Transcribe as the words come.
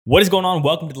What is going on?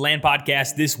 Welcome to the Land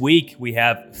Podcast. This week, we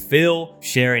have Phil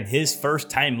sharing his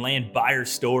first-time land buyer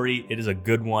story. It is a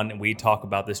good one, and we talk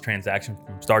about this transaction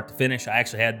from start to finish. I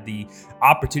actually had the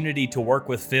opportunity to work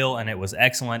with Phil, and it was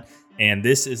excellent. And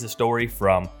this is a story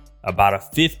from about a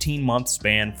 15-month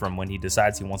span from when he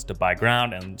decides he wants to buy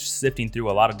ground and sifting through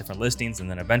a lot of different listings and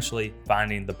then eventually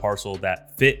finding the parcel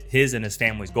that fit his and his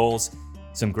family's goals.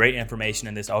 Some great information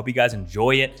in this. I hope you guys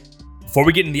enjoy it. Before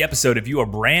we get into the episode, if you are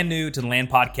brand new to the Land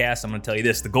Podcast, I'm going to tell you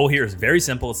this. The goal here is very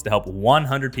simple. It's to help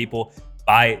 100 people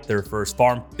buy their first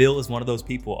farm. Phil is one of those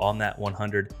people on that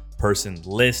 100-person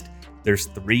list. There's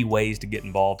 3 ways to get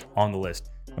involved on the list.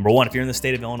 Number 1, if you're in the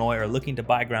state of Illinois or looking to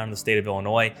buy ground in the state of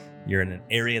Illinois, you're in an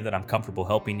area that I'm comfortable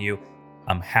helping you,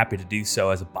 I'm happy to do so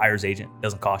as a buyer's agent. It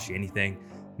doesn't cost you anything.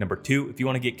 Number 2, if you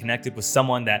want to get connected with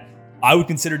someone that I would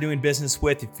consider doing business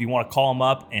with, if you want to call them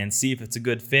up and see if it's a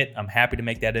good fit, I'm happy to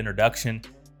make that introduction.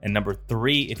 And number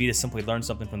 3, if you just simply learn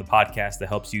something from the podcast that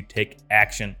helps you take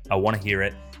action, I want to hear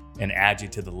it and add you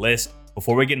to the list.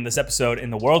 Before we get into this episode, in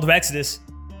the world of Exodus,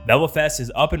 Velvafest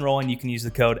is up and rolling. You can use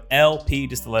the code LP,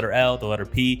 just the letter L, the letter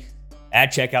P,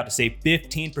 at checkout to save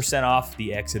 15% off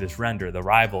the Exodus Render, the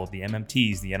Rival, the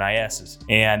MMTs, the NISs.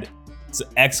 And it's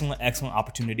an excellent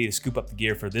opportunity to scoop up the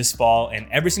gear for this fall. And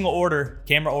every single order,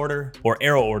 camera order or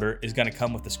arrow order, is going to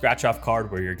come with a scratch-off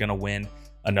card where you're going to win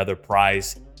another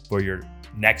prize for your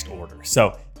next order.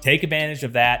 So take advantage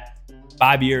of that.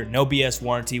 5-year, no BS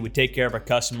warranty. We take care of our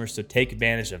customers, so take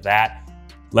advantage of that.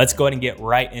 Let's go ahead and get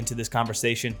right into this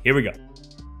conversation. Here we go.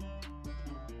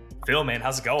 Phil, man,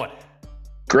 how's it going?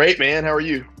 Great, man. How are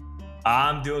you?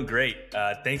 I'm doing great.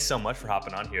 Thanks so much for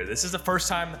hopping on here. This is the first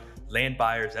time Land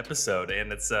Buyers episode,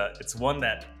 and it's one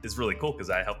that is really cool because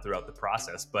I helped throughout the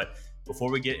process. But before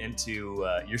we get into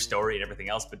your story and everything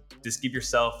else, but just give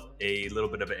yourself a little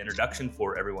bit of an introduction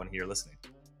for everyone here listening.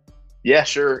 Yeah,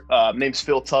 sure. Name's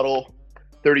Phil Tuttle,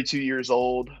 32 years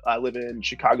old. I live in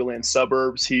Chicagoland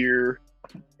suburbs here,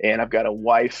 and I've got a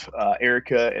wife,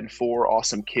 Erica, and 4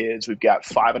 awesome kids. We've got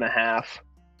 5.5,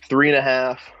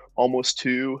 3.5, almost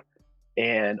 2,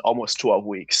 and almost 12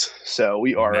 weeks. So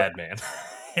we are Madman.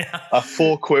 Yeah. A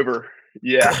full quiver.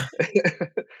 Yeah,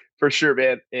 for sure,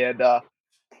 man. And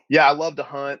yeah, I love to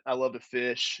hunt. I love to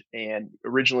fish, and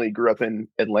originally grew up in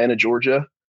Atlanta, Georgia,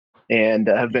 and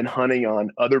have been hunting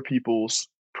on other people's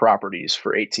properties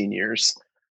for 18 years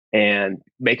and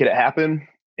making it happen,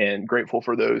 and grateful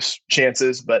for those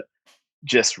chances, but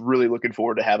just really looking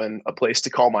forward to having a place to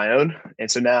call my own.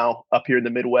 And so now up here in the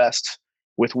Midwest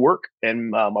with work,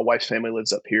 and my wife's family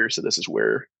lives up here. So this is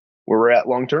where we're at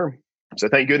long term. So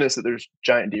thank goodness that there's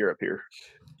giant deer up here.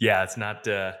 Yeah, it's not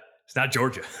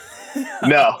Georgia.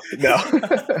 No.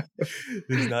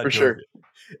 It's not For Georgia. sure.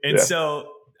 And Yeah.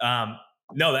 so,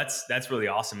 no, that's really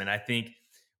awesome. And I think,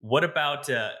 what about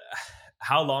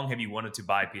how long have you wanted to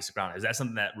buy a piece of ground? Is that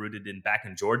something that rooted in back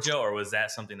in Georgia, or was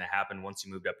that something that happened once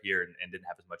you moved up here and didn't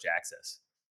have as much access?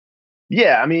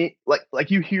 Yeah, I mean,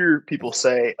 like you hear people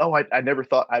say, "Oh, I never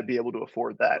thought I'd be able to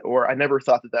afford that," or "I never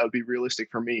thought that would be realistic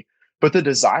for me." But the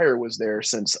desire was there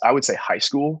since, I would say, high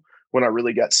school, when I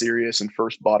really got serious and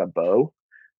first bought a bow.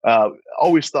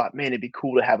 Always thought, man, it'd be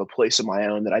cool to have a place of my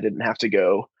own that I didn't have to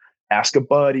go ask a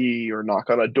buddy or knock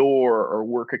on a door or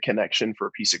work a connection for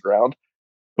a piece of ground.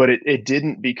 But it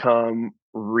didn't become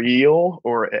real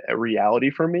or a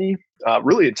reality for me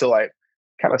really until I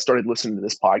kind of started listening to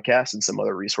this podcast and some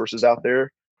other resources out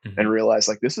there, and realized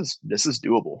like this is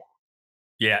doable.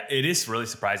 Yeah, it is really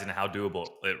surprising how doable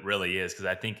it really is, because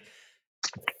I think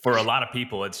for a lot of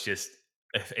people, it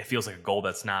feels like a goal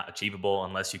that's not achievable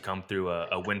unless you come through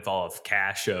a windfall of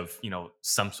cash of,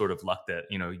 some sort of luck that,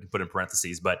 you can put in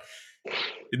parentheses, but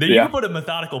then you Yeah, can put a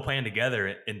methodical plan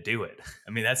together and do it.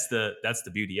 I mean, that's the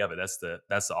beauty of it. That's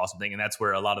the awesome thing. And that's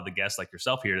where a lot of the guests like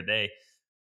yourself here today,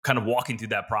 kind of walking through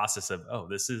that process of, oh,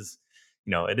 this is,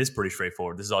 it is pretty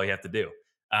straightforward. This is all you have to do.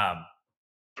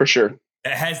 for sure.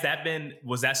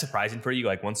 Was that surprising for you?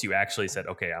 Like, once you actually said,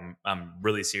 okay, I'm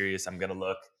really serious, I'm going to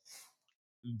look,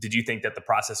 did you think that the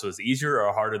process was easier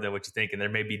or harder than what you think? And there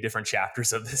may be different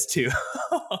chapters of this too.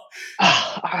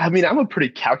 I mean, I'm a pretty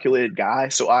calculated guy,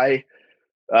 so I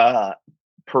uh,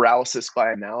 paralysis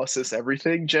by analysis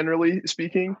everything, generally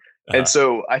speaking. And Uh-huh.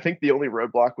 so I think the only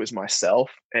roadblock was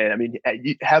myself. And I mean,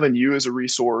 having you as a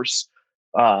resource,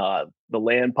 the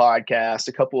Land Podcast,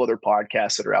 a couple other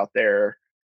podcasts that are out there,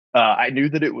 I knew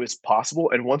that it was possible.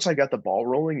 And once I got the ball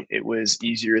rolling, it was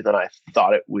easier than I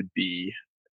thought it would be.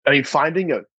 I mean,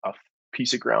 finding a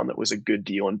piece of ground that was a good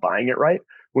deal and buying it right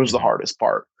was the Mhm. hardest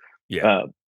part. Yeah. Uh,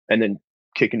 and then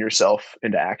kicking yourself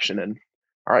into action, and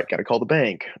all right, got to call the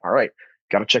bank. All right,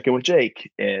 got to check in with Jake,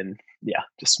 and yeah,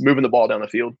 just moving the ball down the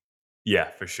field.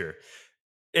 Yeah, for sure.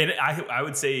 And I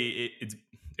would say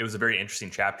it was a very interesting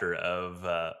chapter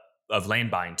of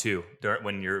land buying too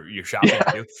when you're shopping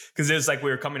Yeah. too, because it was like we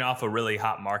were coming off a really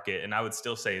hot market, and I would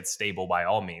still say it's stable by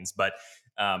all means, but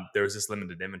there was this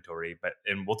limited inventory. But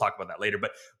and we'll talk about that later.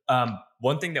 But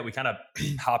one thing that we kind of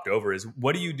hopped over is,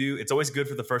 what do you do? It's always good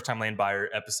for the first time land buyer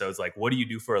episodes. Like, what do you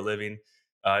do for a living?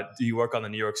 Do you work on the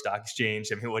New York Stock Exchange?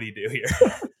 I mean, what do you do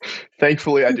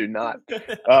Thankfully, I do not.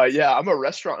 here? Yeah, I'm a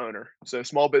restaurant owner, so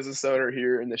small business owner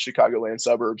here in the Chicagoland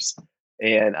suburbs,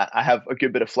 and I have a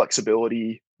good bit of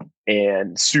flexibility,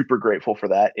 and super grateful for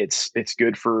that. It's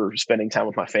good for spending time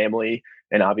with my family,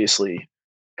 and obviously,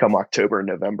 come October and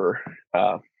November,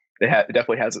 it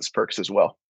definitely has its perks as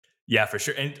well. Yeah, for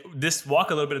sure. And just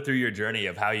walk a little bit through your journey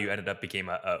of how you ended up became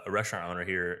a restaurant owner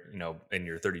here, and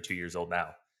you're 32 years old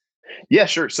now. Yeah,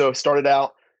 sure. So started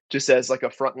out just as like a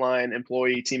frontline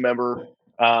employee, team member,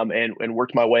 and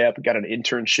worked my way up and got an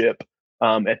internship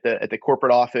at the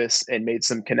corporate office and made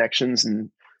some connections and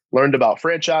learned about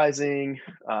franchising.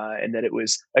 And then it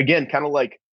was again kind of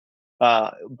like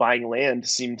buying land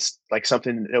seems like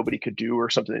something that nobody could do or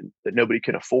something that nobody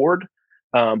could afford.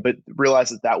 But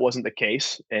realized that that wasn't the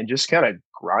case and just kind of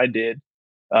grinded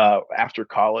after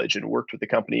college and worked with the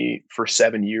company for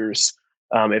 7 years.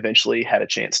 Eventually had a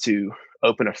chance to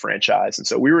open a franchise. And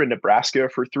so we were in Nebraska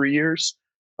for 3 years,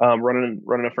 running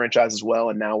a franchise as well.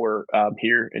 And now we're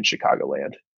here in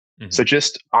Chicagoland. So Hmm.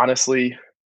 just honestly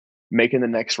making the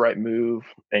next right move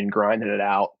and grinding it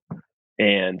out.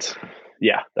 And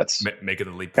yeah, that's Making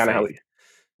the leap of kind of how faith.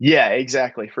 we, yeah,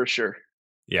 exactly, for sure.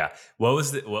 Yeah. What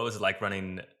was it like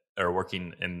running or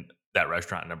working in that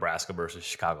restaurant in Nebraska versus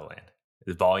Chicagoland?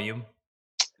 Is volume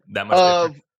that much Uh,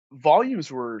 different?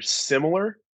 Volumes were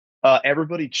similar.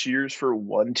 Everybody cheers for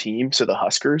one team, so the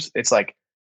Huskers. It's like,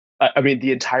 I mean,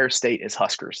 the entire state is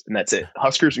Huskers, and that's it.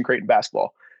 Huskers and Creighton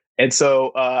basketball. And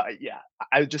so, yeah,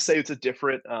 I would just say it's a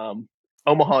different.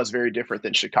 Omaha is very different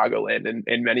than Chicagoland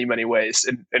in many many ways,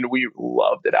 and we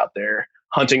loved it out there.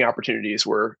 Hunting opportunities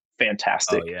were Oh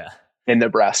fantastic yeah. in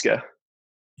Nebraska,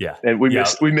 Yeah. and Yeah.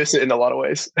 we miss it in a lot of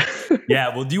ways.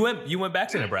 Yeah. Well, you went back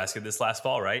to Nebraska this last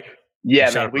fall, right? You Yeah,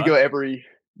 shot a man, we go buck? every.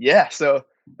 Yeah, so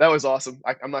that was awesome.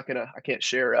 I'm not gonna. I can't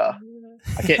share. I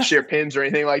can't share pins or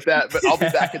anything like that. But I'll be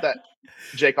back at that.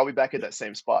 Jake, I'll be back at that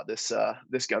same spot this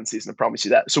gun season. I promise you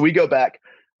that. So we go back.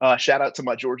 Shout out to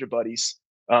my Georgia buddies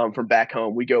from back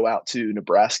home. We go out to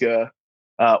Nebraska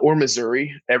or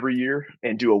Missouri every year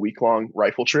and do a week long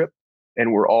rifle trip.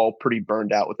 And we're all pretty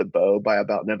burned out with the bow by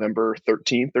about November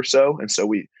 13th or so. And so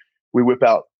we whip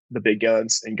out the big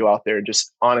guns and go out there and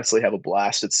just honestly have a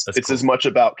blast. That's It's as cool. much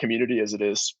about community as it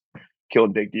is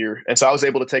killing big deer. And so I was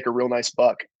able to take a real nice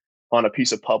buck on a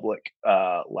piece of public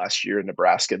last year in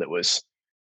Nebraska that was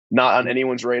not on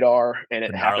anyone's radar, and A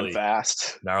it happened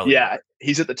fast. gnarly Yeah, buck.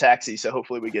 he's at the taxi, so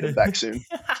hopefully we get him back soon.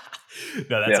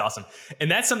 No, that's Yeah. awesome.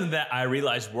 And that's something that I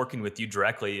realized working with you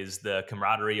directly is the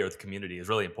camaraderie or the community is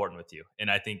really important with you. And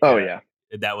I think Oh yeah.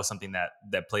 that was something that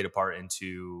played a part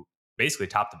into basically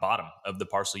top to bottom of the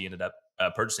parcel you ended up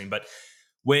purchasing. But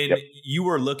when Yep. you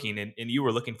were looking and you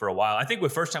were looking for a while, I think the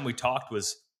first time we talked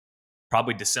was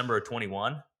probably December of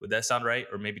 21. Would that sound right?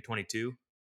 Or maybe 22?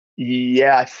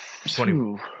 Yeah.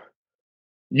 20.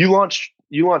 You launched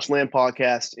Land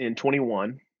Podcast in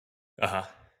 21, Uh-huh.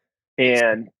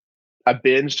 and I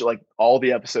binged like all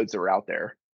the episodes that were out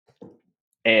there,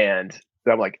 and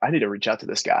I'm like, I need to reach out to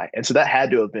this guy, and so that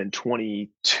had to have been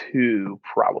 22,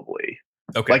 probably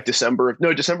Okay. like December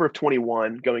of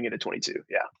 21, going into 22.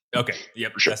 Yeah, Okay.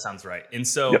 Yep. for sure. That sounds right. And Yep.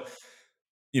 so,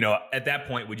 at that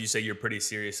point, would you say you're pretty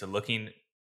serious at looking,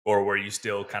 or were you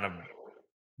still kind of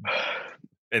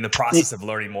in the process of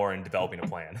learning more and developing a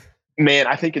plan? Man,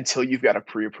 I think until you've got a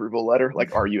pre-approval letter,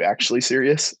 like, are you actually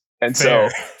serious? And Fair,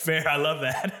 so fair. I love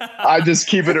I that. just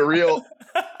keep it real.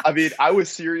 I mean, I was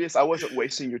serious. I wasn't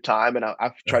wasting your time, and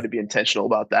I've tried to be intentional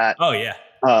about that. Oh yeah.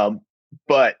 Um,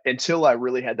 but until I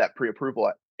really had that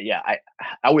pre-approval, yeah,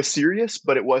 I was serious,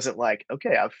 but it wasn't like,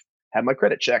 okay, I've had my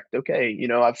credit checked. Okay,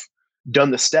 I've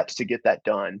done the steps to get that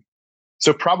done.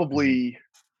 So Mhm, probably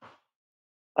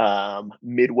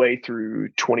midway through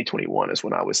 2021 is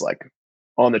when I was like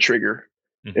on the trigger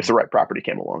if mhm. the right property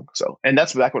came along. So, and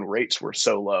that's back when rates were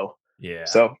so low. Yeah.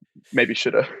 So maybe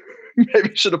should have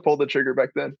maybe should have pulled the trigger back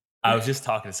then. I was just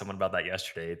talking to someone about that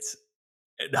yesterday.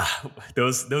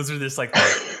 Those are just like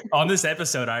the on this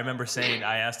episode. I remember saying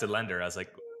I asked a lender. I was like,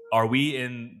 "Are we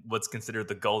in what's considered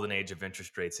the golden age of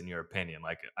interest rates in your opinion?"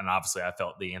 Like, and obviously, I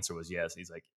felt the answer was yes. He's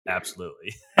like,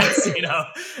 "Absolutely." It's,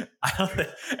 I don't,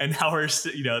 and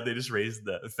now they just raised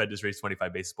the Fed just raised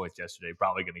 25 basis points yesterday.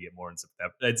 Probably going to get more in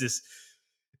September. It's just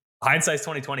hindsight's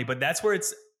 2020, but that's where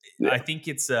it's. Yeah. I think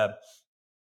it's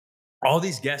all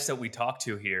these guests that we talk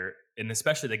to here, and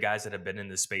especially the guys that have been in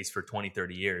this space for 20,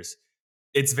 30 years,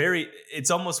 it's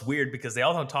almost weird because they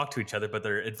all don't talk to each other, but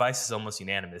their advice is almost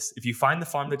unanimous. If you find the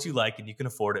farm that you like and you can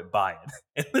afford it, buy it.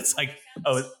 And it's like,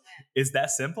 oh, is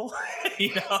that simple?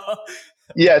 you know?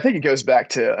 Yeah, I think it goes back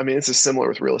to, I mean, this is similar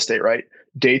with real estate, right?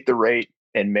 Date the rate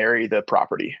and marry the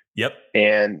property. Yep.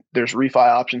 And there's refi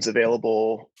options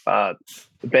available. The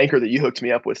banker that you hooked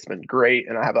me up with has been great,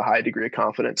 and I have a high degree of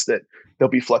confidence that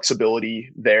there'll be flexibility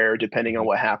there depending on Mhm.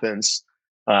 what happens.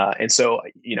 And so,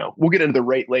 we'll get into the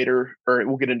rate later, or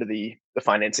we'll get into the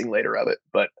financing later of it.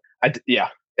 But yeah,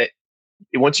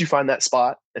 once you find that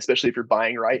spot, especially if you're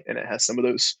buying right and it has some of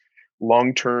those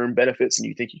long-term benefits, and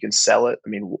you think you can sell it, I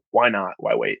mean, why not?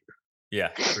 Why wait? Yeah,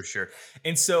 for sure.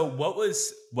 And so what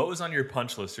was on your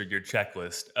punch list or your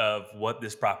checklist of what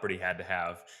this property had to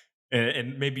have?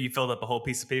 And maybe you filled up a whole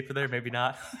piece of paper there, maybe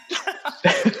not.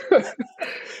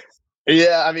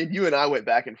 Yeah, I mean, you and I went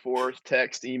back and forth,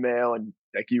 text, email, and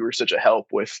like you were such a help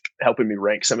with helping me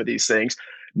rank some of these things.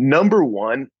 Number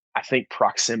one, I think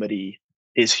proximity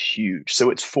is huge.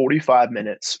 So it's 45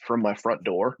 minutes from my front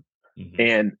door. Mhm.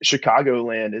 And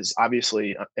Chicagoland is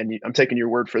obviously, and I'm taking your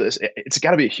word for this, it's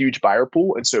got to be a huge buyer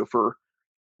pool. And so for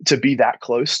to be that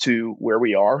close to where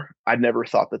we are, I'd never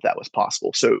thought that that was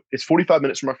possible. So it's 45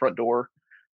 minutes from my front door.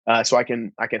 So I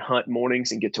can hunt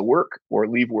mornings and get to work, or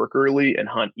leave work early and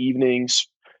hunt evenings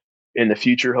in the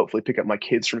future. Hopefully, pick up my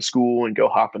kids from school and go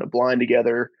hop in a blind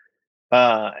together.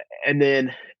 Uh, and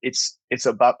then it's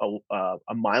about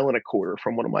a mile and a quarter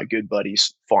from one of my good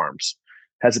buddies' farms.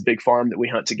 Has a big farm that we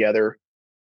hunt together.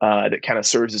 That kind of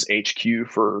serves as HQ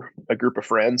for a group of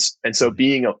friends. And so Mhm.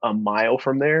 being a mile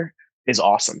from there is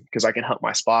awesome because I can hunt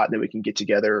my spot and then we can get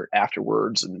together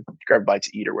afterwards and grab a bite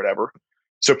to eat or whatever.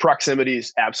 So proximity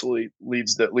is absolutely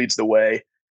leads the way.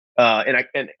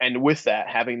 And with that,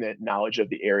 having that knowledge of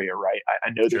the area, right? I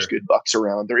know there's Sure. good bucks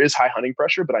around. There is high hunting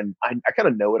pressure, but I kind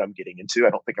of know what I'm getting into.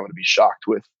 I don't think I'm going to be shocked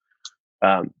with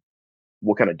um,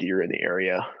 what kind of deer in the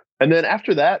area. And then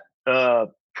after that,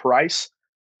 price.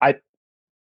 I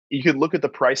You could look at the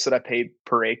price that I paid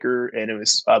per acre, and it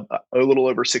was a little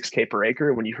over 6K per acre.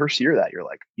 And when you first hear that, you're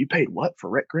like, "You paid what for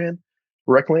rec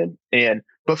land?" And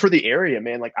but for the area,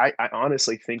 man, like I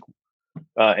honestly think,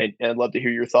 and I'd love to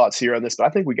hear your thoughts here on this, but I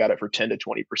think we got it for 10 to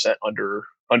 20%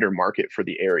 under market for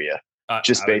the area,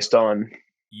 just I would based on.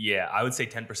 Yeah, I would say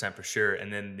 10% for sure.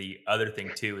 And then the other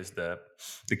thing too is the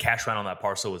cash rent on that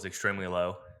parcel was extremely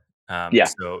low. Yeah.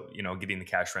 So getting the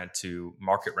cash rent to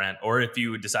market rent, or if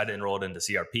you decide to enroll it into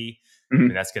CRP, I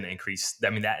mean Mhm. that's going to increase. I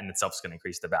mean that in itself is going to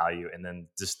increase the value, and then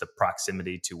just the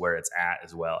proximity to where it's at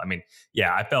as well. I mean,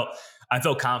 yeah, I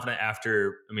felt confident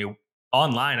after. I mean,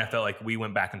 online I felt like we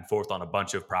went back and forth on a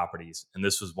bunch of properties, and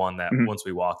this was one that Mhm. once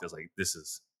we walked, I was like, this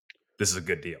is a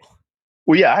good deal.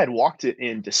 Well, yeah, I had walked it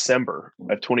in December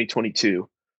of 2022,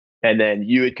 and then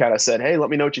you had kind of said, "Hey, let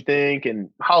me know what you think." And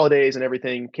holidays and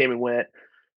everything came and went.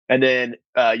 And then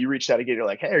you reached out again. You're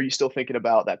like, "Hey, are you still thinking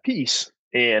about that piece?"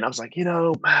 And I was like,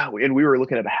 wow. And we were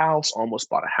looking at a house, almost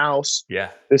bought a house,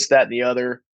 Yeah. this, that, and the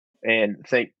other. And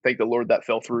thank the Lord that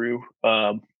fell through.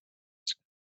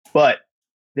 But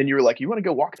then you were like, "You want to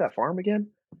go walk that farm again?"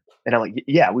 And I'm like,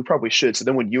 "Yeah, we probably should." So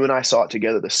then when you and I saw it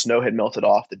together, the snow had melted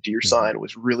off, the deer Mhm. sign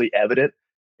was really evident.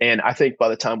 And I think by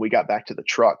the time we got back to the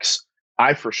trucks,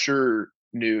 I for sure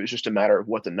knew it was just a matter of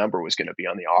what the number was going to be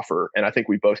on the offer. And I think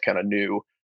we both kind of knew,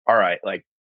 all right, like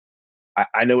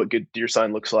I know what good deer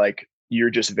sign looks like. You're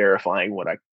just verifying what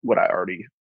I already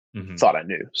Mhm. thought I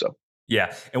knew. So.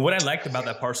 Yeah, and what I liked about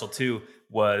that parcel too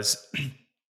was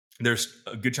there's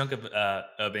a good chunk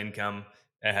of income.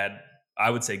 It had, I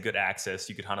would say, good access.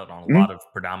 You could hunt it on a lot Mhm. of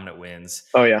predominant winds,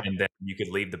 Oh yeah. and then you could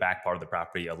leave the back part of the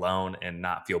property alone and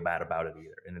not feel bad about it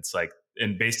either. And it's like,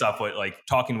 and based off what, like,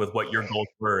 talking with what your goals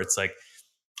were, it's like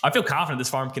I feel confident this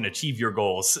farm can achieve your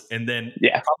goals and then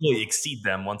Yeah. probably exceed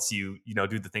them once you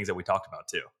do the things that we talked about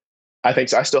too. I think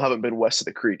so. I still haven't been west of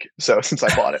the creek, so since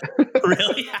I bought it.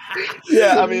 Really?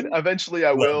 Yeah, I mean, eventually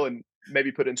I Well, will, and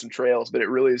maybe put in some trails, but it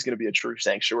really is going to be a true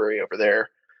sanctuary over there,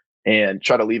 and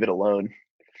try to leave it alone.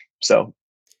 So.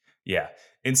 yeah.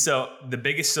 And so the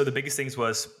biggest things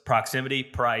was proximity,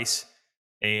 price,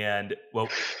 and well,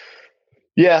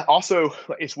 Yeah, also,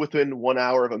 it's within 1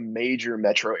 hour of a major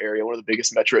metro area, one of the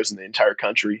biggest metros in the entire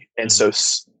country, and so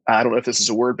mhm, I don't know if this is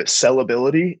a word, but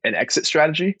sellability and exit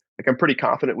strategy. Like, I'm pretty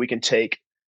confident we can take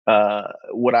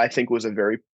what I think was a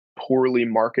very poorly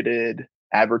marketed,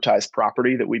 advertised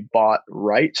property that we bought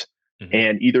right, mhm,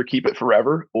 and either keep it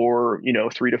forever or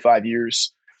 3 to 5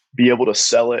 years, be able to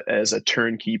sell it as a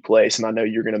turnkey place. And I know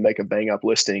you're going to make a bang up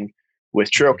listing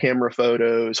with trail Mhm. camera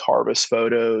photos, harvest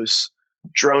photos,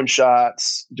 drone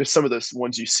shots, just some of those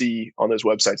ones you see on those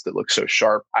websites that look so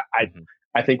sharp. Mhm.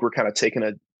 I think we're kind of taking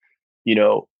you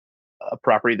know, a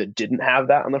property that didn't have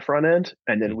that on the front end,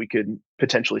 and then Mhm. we could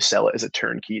potentially sell it as a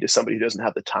turnkey to somebody who doesn't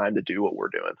have the time to do what we're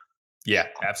doing. Yeah,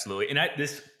 absolutely. And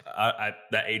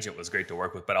that agent was great to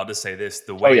work with, but I'll just say this: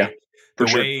 Oh yeah, for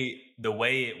sure. the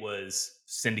way it was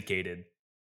syndicated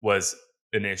was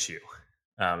an issue.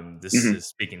 This Hmm. is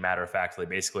speaking matter of factly.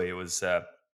 Basically, it was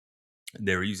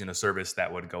they were using a service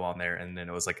that would go on there, and then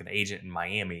it was like an agent in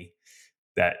Miami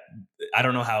that I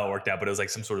don't know how it worked out, but it was like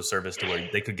some sort of service to where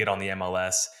they could get on the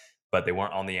MLS, but they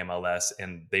weren't on the MLS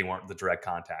and they weren't the direct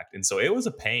contact. And so it was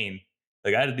a pain.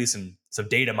 Like I had to do some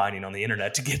data mining on the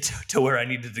internet to get to where I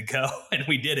needed to go, and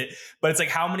we did it. But it's like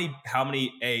how many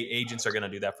agents are going to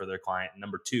do that for their client? And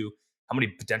number two, how many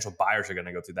potential buyers are going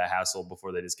to go through that hassle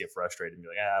before they just get frustrated and be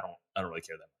like, I don't really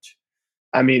care that much.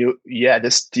 I mean, yeah,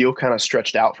 this deal kind of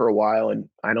stretched out for a while, and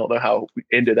I don't know how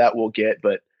into that we'll get,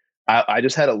 but I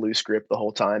just had a loose grip the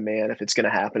whole time, man. If it's going to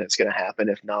happen, it's going to happen.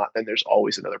 If not, then there's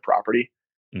always another property.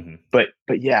 Hmm. But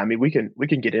yeah, I mean, we can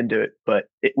get into it, but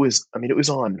I mean, it was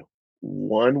on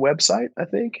one website, I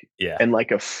think, Yeah. and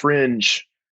like a fringe,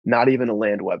 not even a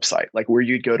land website, like where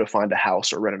you'd go to find a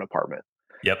house or rent an apartment.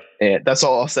 Yep. And that's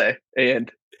all I'll say. And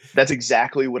that's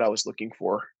exactly what I was looking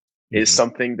for, is Hmm.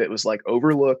 something that was like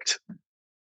overlooked,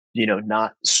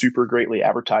 not super greatly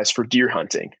advertised for deer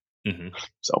hunting. Hmm.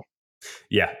 So,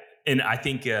 Yeah, and I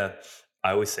think I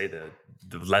always say the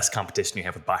less competition you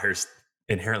have with buyers,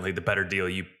 inherently the better deal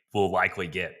you will likely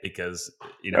get because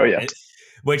oh yeah.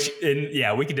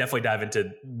 yeah, we could definitely dive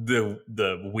into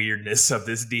the weirdness of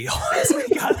this deal as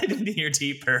we got into here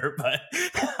deeper. But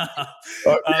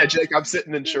Yeah, um, Jake, I'm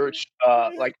sitting in church,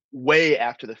 like way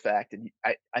after the fact, and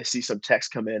I see some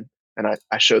text come in, and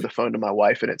I show the phone to my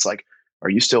wife, and it's like, "Are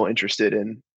you still interested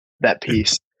in that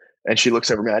piece?" And she looks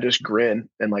over me, I just grin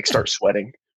and like start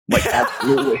sweating. I'm like,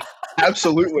 absolutely,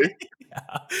 absolutely.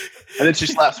 And then she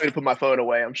slaps me to put my phone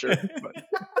away. I'm sure, but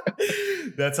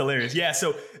That's hilarious. Yeah.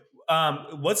 So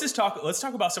let's talk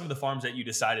about some of the farms that you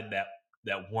decided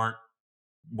that weren't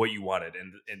what you wanted,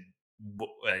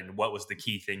 and what was the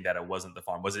key thing that it wasn't the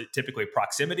farm? Was it typically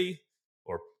proximity,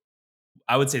 or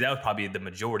I would say that was probably the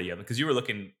majority of it because you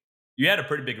had a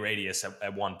pretty big radius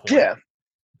at one point. yeah,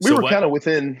 we So were what? kind of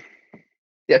within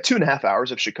 2.5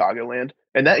 hours of Chicagoland,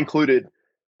 and that Uh-huh. included,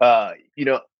 you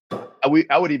know,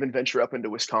 I would even venture up into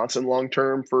Wisconsin long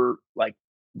term for like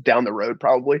down the road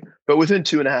probably, but within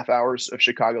 2.5 hours of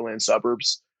Chicagoland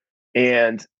suburbs.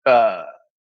 And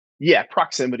yeah,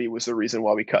 proximity was the reason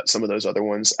why we cut some of those other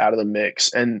ones out of the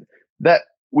mix. And that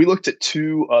we looked at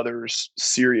two others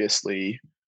seriously,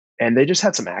 and they just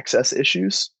had some access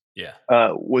issues. Yeah.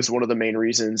 Was one of the main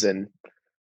reasons. And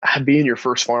being your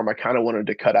first farm, I kind of wanted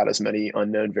to cut out as many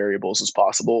unknown variables as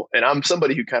possible. And I'm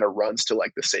somebody who kind of runs to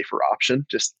like the safer option,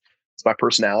 just it's my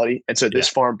personality. And so this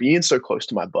Yeah. farm being so close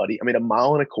to my buddy, I mean, a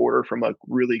mile and a quarter from a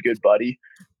really good buddy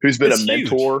who's been a That's huge.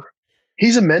 mentor.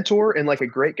 He's a mentor and like a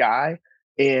great guy,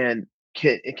 and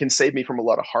it can save me from a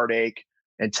lot of heartache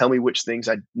and tell me which things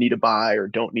I need to buy or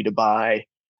don't need to buy.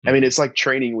 I mean, Hmm. it's like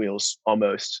training wheels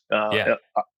almost. Yeah.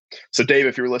 So Dave,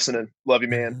 if you're listening, love you,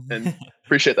 man, and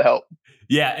appreciate the help.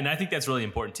 Yeah, and I think that's really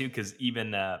important too, because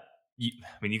even I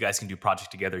mean, you guys can do projects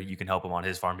together. You can help him on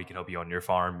his farm. He can help you on your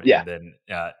farm, Yeah, and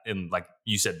then and like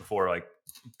you said before, like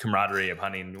camaraderie of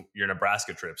hunting your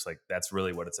Nebraska trips, like that's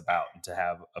really what it's about. And to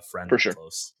have a friend for that sure.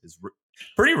 close is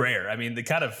pretty rare. I mean, the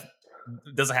kind of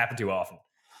doesn't happen too often.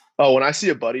 Oh, when I see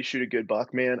a buddy shoot a good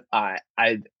buck, man, I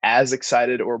as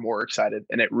excited or more excited,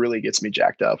 and it really gets me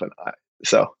jacked up. And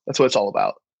so that's what it's all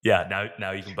about. Yeah,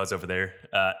 now you can buzz over there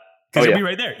Oh because you'll yeah, be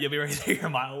right there. You'll be right there. You're a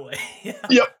mile away. Yeah.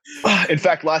 yep. In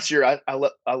fact, last year I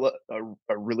let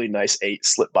a really nice eight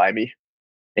slip by me,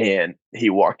 and he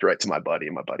walked right to my buddy,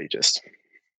 and my buddy just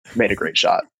made a great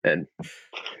shot. And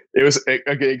it was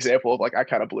a good example of like I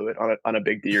kind of blew it on a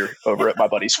big deer over at my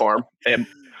buddy's farm,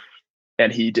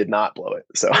 and he did not blow it.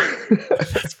 So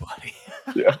That's funny.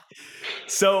 yeah.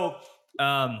 So,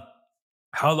 um,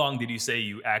 how long did you say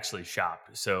you actually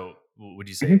shopped? So, would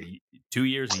you say Mhm. 2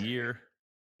 years, a year?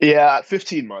 Yeah,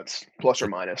 15 months plus or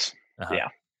Fif- minus. Uh-huh. Yeah.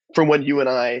 From when you and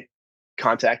I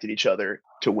contacted each other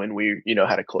to when we,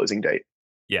 had a closing date.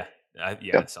 Yeah, yeah,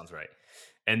 Yeah. that sounds right.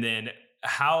 And then,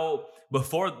 how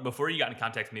before you got in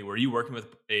contact with me, were you working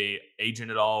with a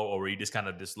agent at all, or were you just kind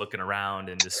of just looking around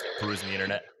and just perusing the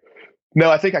internet? No,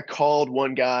 I think I called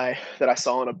one guy that I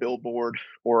saw on a billboard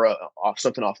or off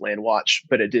something off Land Watch,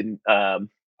 but it didn't. I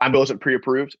wasn't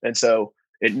pre-approved, and so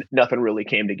nothing really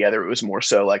came together. It was more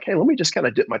so like, hey, let me just kind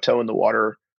of dip my toe in the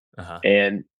water Uh huh.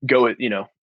 and go.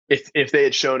 if they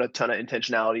had shown a ton of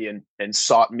intentionality and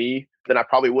sought me, then I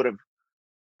probably would have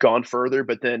gone further.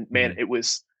 But then, man, Mhm.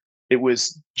 it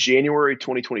was January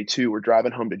 2022. We're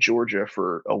driving home to Georgia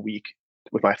for a week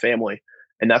with my family,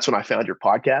 and that's when I found your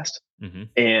podcast. Mhm.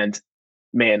 And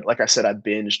man, like I said, I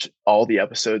binged all the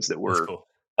episodes that That's were. cool.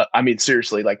 I mean,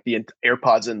 seriously, like the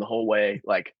AirPods in the whole way,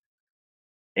 like,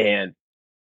 and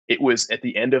it was at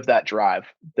the end of that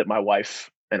drive that my wife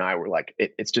and I were like,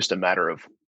 it's just a matter of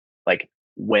like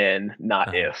when, not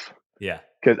Uh-huh. if, Yeah.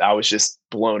 because I was just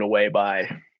blown away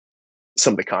by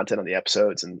some of the content on the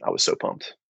episodes, and I was so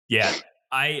pumped. Yeah.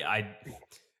 I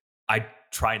I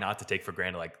try not to take for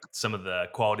granted like some of the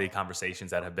quality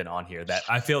conversations that have been on here that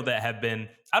I feel that have been,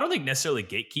 I don't think necessarily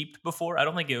gatekeeped before. I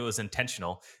don't think it was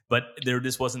intentional, but there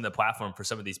just wasn't the platform for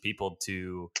some of these people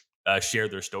to share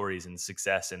their stories and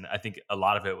success. And I think a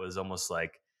lot of it was almost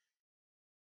like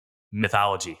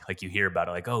mythology. Like you hear about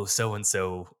it, like, oh, so and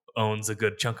so owns a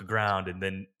good chunk of ground. And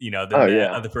then, then Oh the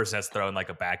yeah. other person has thrown like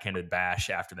a backhanded bash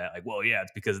after that. Like, well, yeah,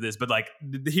 it's because of this. But like,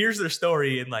 here's their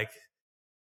story. And like,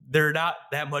 they're not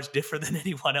that much different than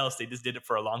anyone else. They just did it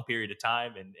for a long period of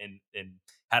time and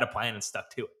had a plan and stuck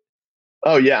to it.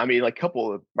 Oh yeah. I mean, like a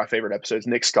couple of my favorite episodes,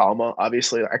 Nick Scalma,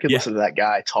 obviously, I could Yeah, listen to that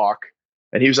guy talk,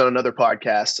 and he was on another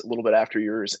podcast a little bit after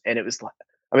yours, and it was like,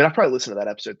 I mean, I probably listened to that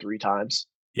episode 3 times.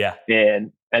 yeah,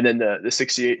 And then the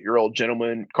 68-year-old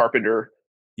gentleman carpenter,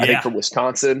 I think yeah, from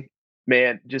Wisconsin,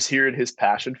 man, just hearing his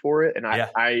passion for it, and yeah.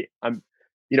 I'm,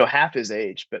 half his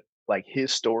age, but like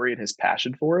his story and his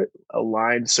passion for it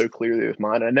aligned so clearly with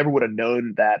mine. I never would have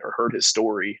known that or heard his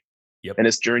story Yep. and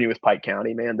his journey with Pike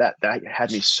County, man. That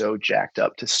had me so jacked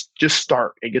up to just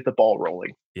start and get the ball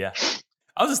rolling. Yeah.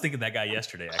 I was just thinking that guy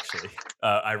yesterday, actually.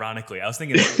 Ironically, I was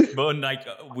thinking, but when like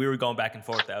we were going back and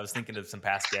forth, I was thinking of some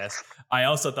past guests. I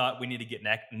also thought we need to get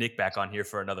Nick back on here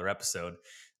for another episode.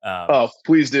 Um, Oh,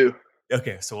 please do.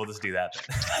 okay, so we'll just do that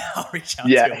then. I'll reach out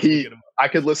Yeah, to him and we'll get him. I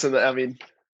could listen to, I mean,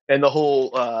 and the whole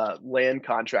land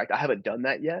contract. I haven't done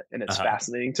that yet, and Uh it's huh.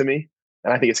 fascinating to me.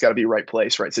 And I think it's got to be right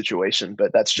place, right situation.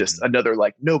 But that's just another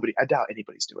like nobody. I doubt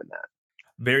anybody's doing that.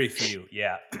 Very few,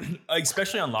 yeah.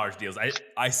 Especially on large deals.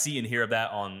 I see and hear of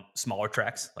that on smaller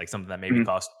tracks, like something that maybe Mhm.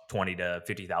 costs $20,000 to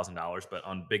 $50,000, but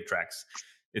on big tracks,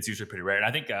 it's usually pretty rare. And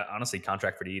I think honestly,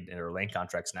 contract for deed or lane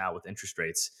contracts now with interest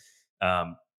rates.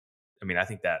 Um, I mean, I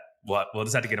think that we'll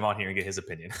just have to get him on here and get his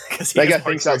opinion because he That has guy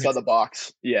more thinks outside experience. the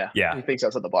box. Yeah, Yeah, he thinks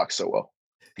outside the box so well.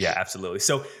 yeah, absolutely.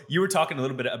 So you were talking a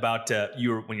little bit about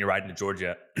you were when you're riding to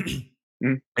Georgia.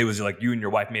 Mhm. It was like you and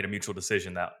your wife made a mutual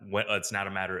decision that it's not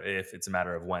a matter of if, it's a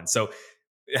matter of when. So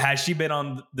has she been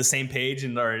on the same page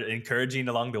and are encouraging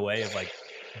along the way of like,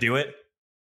 do it?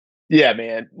 Yeah,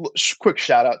 man. Quick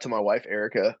shout out to my wife,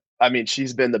 Erica. I mean,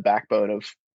 she's been the backbone of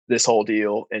this whole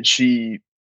deal, and she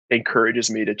encourages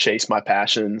me to chase my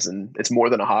passions. And it's more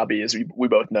than a hobby, as we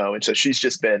both know. And so she's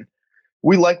just been,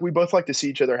 we both like to see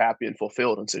each other happy and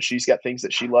fulfilled. And so she's got things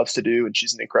that she loves to do, and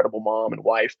she's an incredible mom and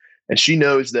wife. And she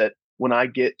knows that when I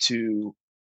get to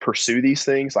pursue these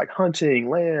things like hunting,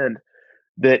 land,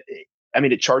 that I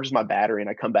mean, it charges my battery, and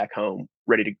I come back home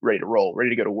ready to roll,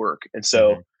 ready to go to work. And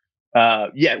so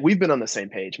Mhm. yeah, we've been on the same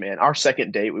page, man. Our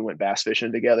second date, we went bass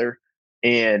fishing together,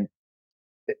 and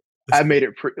That's I made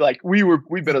cool. it like we've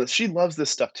been on this. She loves this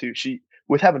stuff too. She,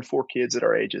 with having 4 kids at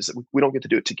our ages, we don't get to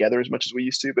do it together as much as we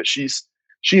used to, but she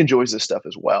enjoys this stuff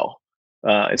as well.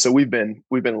 And so we've been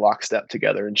lockstep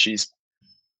together, and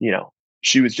you know,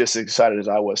 she was just as excited as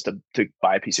I was to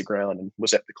buy a piece of ground and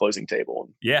was at the closing table.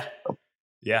 And Yeah.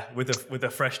 Yeah. With a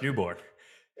fresh newborn.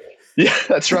 yeah,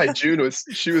 that's right. June was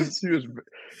she was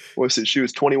what was it? She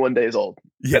was 21 days old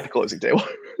at Yeah. the closing table.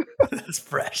 That's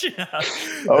fresh.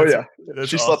 Oh that's yeah, that's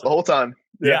she slept the awesome. whole time.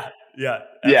 Yeah, Yeah.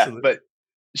 Yeah. yeah, Absolutely.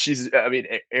 but I mean,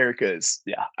 Erica is,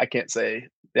 yeah, I can't say,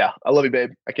 yeah, I love you,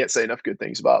 babe. I can't say enough good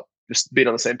things about just being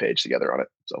on the same page together on it.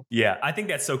 So, Yeah. I think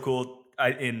that's so cool.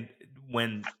 In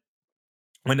when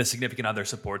when a significant other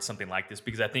supports something like this,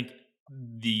 because I think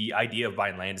the idea of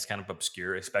buying land is kind of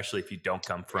obscure, especially if you don't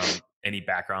come from any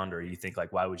background or you think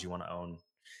like, why would you want to own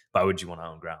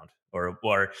ground?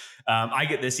 I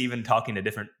get this even talking to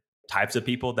different types of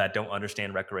people that don't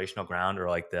understand recreational ground or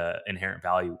like the inherent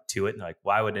value to it. And like,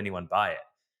 why would anyone buy it?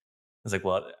 I was like,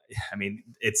 well, I mean,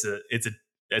 it's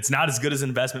not as good as an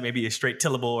investment, maybe a straight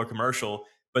tillable or commercial,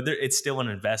 but it's still an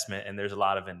investment, and there's a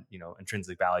lot of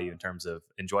intrinsic value in terms of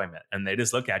enjoyment. And they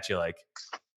just look at you like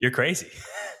you're crazy,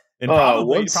 and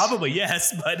once, probably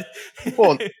yes, but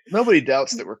well, nobody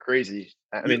doubts that we're crazy.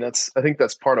 I yeah, mean, I think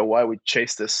that's part of why we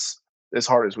chase this as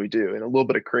hard as we do, and a little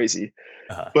bit of crazy.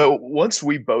 uh, But once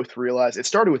we both realized, it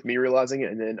started with me realizing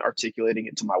it and then articulating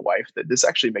it to my wife that this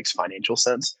actually makes financial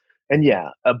sense. And mhm, yeah,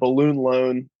 a balloon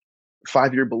loan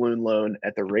 5-year balloon loan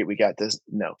at the rate we got this,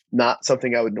 no, not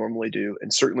something I would normally do,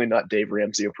 and certainly not Dave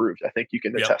Ramsey approved. I think you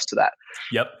can Yep. attest to that.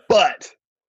 Yep. But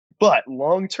but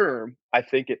long term, I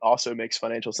think it also makes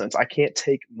financial sense. I can't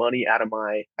take my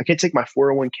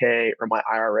 401k or my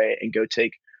IRA and go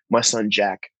take my son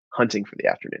Jack hunting for the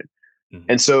afternoon. Mhm.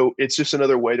 And so it's just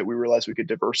another way that we realized we could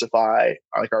diversify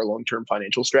like our long-term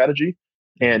financial strategy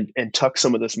Mhm. and tuck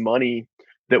some of this money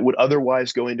that would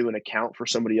otherwise go into an account for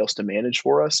somebody else to manage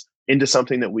for us into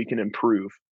something that we can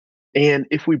improve. And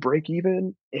if we break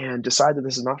even and decide that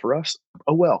this is not for us,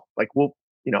 oh well, like Enjoy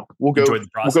the we'll go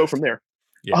process. from there.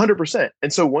 Yeah. 100%.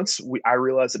 And so I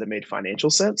realized that it made financial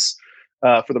sense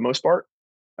for the most part,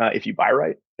 if you buy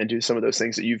right and do some of those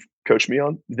things that you've coached me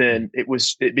on, Mhm. then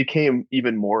it became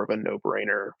even more of a no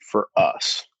brainer for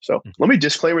us. So Mhm. let me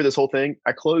disclaimer this whole thing.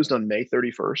 I closed on May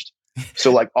 31st.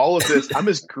 So like all of this,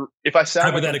 if I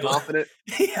sound like I'm Hypothetical. confident,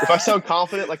 if I sound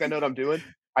confident, like I know what I'm doing,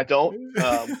 I don't.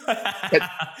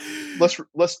 But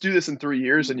let's do this in 3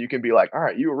 years, and you can be like, all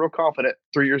right, you were real confident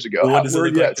 3 years ago. What does it Where are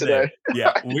look you like at today? today?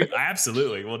 Yeah, we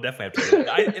absolutely. We'll definitely have to do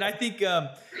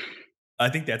that. I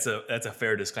think that's a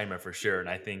fair disclaimer for sure, and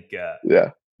I think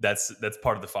Yeah, that's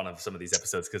part of the fun of some of these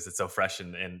episodes because it's so fresh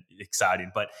and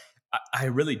exciting. But I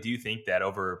really do think that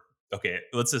over okay,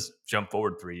 let's just jump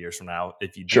forward 3 years from now.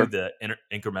 If you do sure. the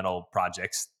incremental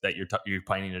projects that you're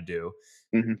planning to do,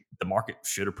 Hmm. the market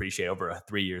should appreciate over a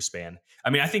 3 year span. I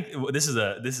mean, I think this is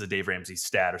a Dave Ramsey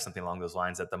stat or something along those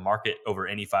lines that the market over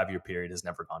any 5 year period has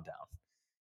never gone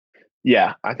down.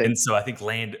 Yeah, I think And so I think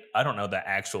land, I don't know the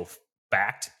actual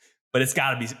fact, but it's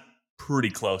got to be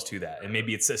pretty close to that. And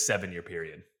maybe it's a 7 year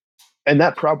period. and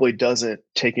that probably doesn't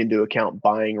take into account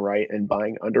buying right and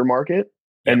buying under market,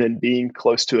 and Yep. then being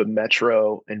close to a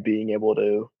metro and being able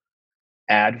to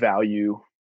add value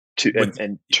to With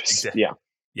and just exactly. yeah,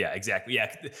 Yeah, exactly.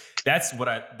 Yeah. That's one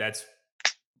of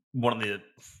the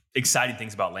exciting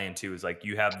things about land too is like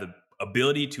you have the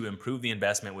ability to improve the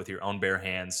investment with your own bare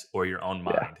hands or your own yeah,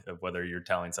 mind of whether you're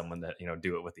telling someone that,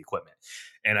 do it with the equipment.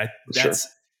 And sure.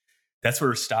 that's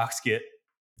where stocks get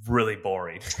really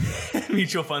boring.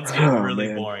 Mutual funds get Oh really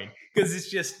man. boring because it's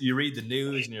just you read the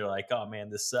news and you're like, oh man,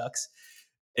 this sucks.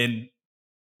 And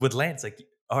with land, it's like,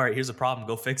 all right, here's a problem,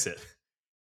 go fix it.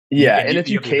 Yeah, and if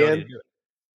You you have the ability can, to do it.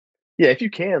 yeah, if you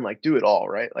can, like, do it all,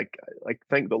 right? Like,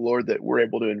 thank the Lord that we're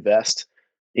able to invest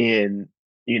in,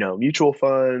 mutual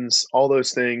funds, all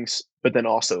those things, but then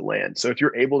also land. So if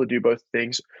you're able to do both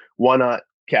things, why not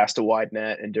cast a wide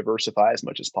net and diversify as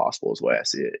much as possible is the way I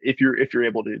see it. If you're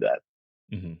able to do that.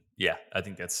 Yeah, I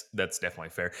think that's definitely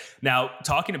fair. Now,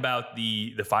 talking about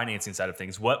the financing side of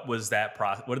things, what did that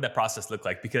process look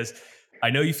like? Because I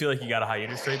know you feel like you got a high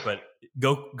interest rate, but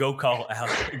go call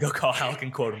go call Alec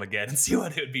and quote him again and see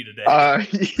what it would be today.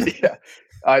 Yeah,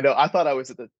 I know. I thought I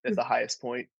was at the highest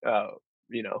point,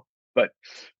 but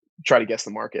try to guess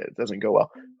the market. It doesn't go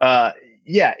well.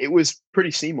 Yeah, it was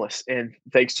pretty seamless, and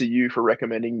thanks to you for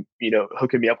recommending,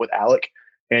 hooking me up with Alec,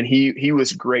 and he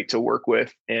was great to work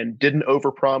with, and didn't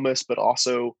overpromise, but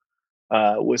also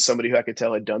was somebody who I could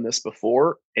tell had done this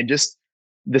before, and just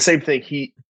the same thing.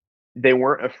 They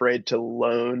weren't afraid to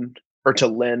loan or to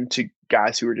lend to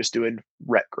guys who were just doing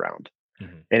rec ground,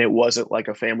 Mhm. and it wasn't like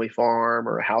a family farm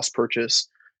or a house purchase,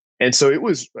 and so it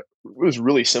was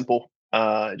really simple.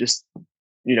 Just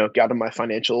got to my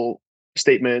financial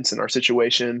statements and our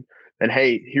situation, and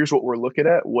hey, here's what we're looking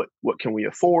at. What can we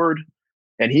afford?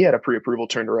 And he had a pre-approval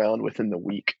turned around within the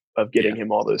week of Yeah. getting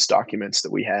him all those documents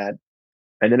that we had,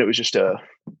 and then it was just a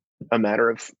matter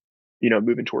of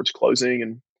moving towards closing.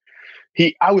 And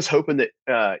I was hoping that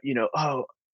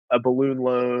a balloon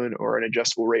loan or an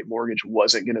adjustable rate mortgage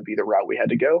wasn't going to be the route we had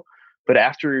to go. But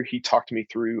after he talked me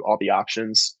through all the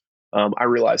options, I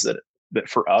realized that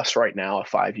for us right now, a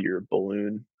 5-year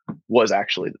balloon was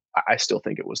actually, I still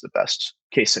think it was the best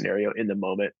case scenario in the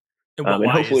moment. And And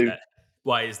why is hopefully, that?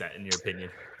 Why is that in your opinion?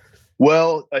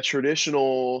 well, a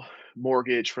traditional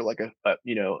mortgage for like a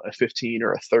 15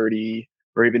 or a 30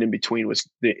 or even in between, was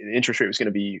the interest rate was going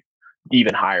to be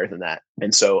even higher than that.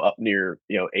 And so up near,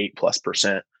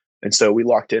 8+%. And so we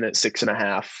locked in at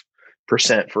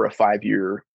 6.5% for a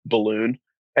 5-year balloon.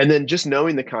 And then just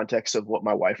knowing the context of what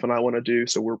my wife and I want to do.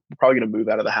 So we're probably going to move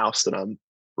out of the house that I'm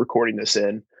recording this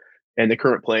in. And the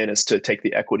current plan is to take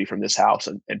the equity from this house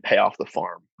and pay off the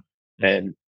farm. Mhm.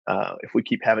 And if we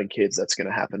keep having kids, that's going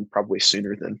to happen probably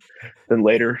sooner than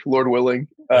later, Lord willing.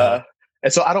 Uh-huh.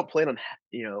 And so I don't plan on,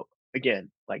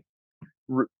 again, like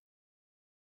r-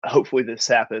 hopefully this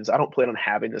happens. I don't plan on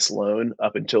having this loan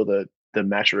up until the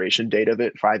maturation date of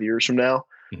it 5 years from now.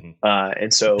 Mhm.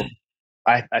 And so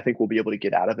I think we'll be able to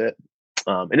get out of it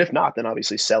And if not, then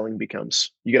obviously selling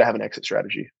becomes, you got to have an exit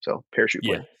strategy. So parachute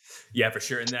Yeah. plan. Yeah, for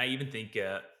sure. And I even think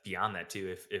beyond that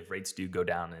too, if rates do go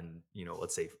down in,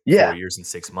 let's say Yeah. 4 years and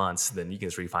 6 months, then you can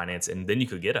just refinance and then you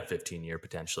could get a 15-year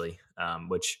potentially,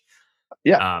 which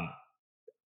Yeah. um,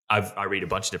 I read a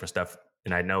bunch of different stuff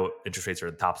and I know interest rates are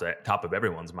at the top of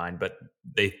everyone's mind, but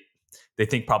they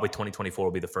think probably 2024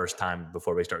 will be the first time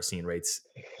before we start seeing rates,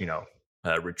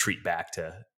 retreat back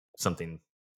to something.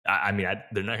 I mean,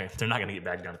 they're not going to get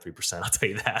back down to 3%. I'll tell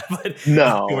you that, but I'll see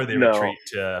No, where they no. retreat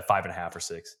to 5.5 or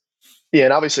 6. Yeah.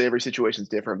 And obviously every situation is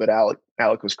different, but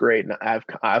Alec was great. And I have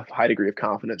a high degree of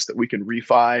confidence that we can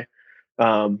refi.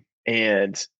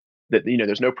 And that,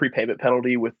 there's no prepayment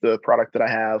penalty with the product that I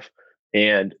have,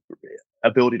 and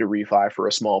ability to refi for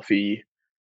a small fee.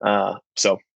 So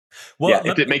yeah, Well,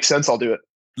 if it makes sense, I'll do it.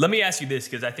 let me ask you this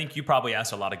because I think you probably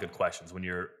ask a lot of good questions when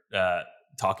you're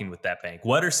talking with that bank.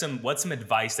 What's some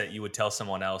advice that you would tell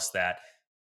someone else that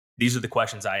these are the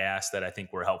questions I asked that I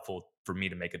think were helpful for me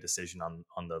to make a decision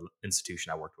on the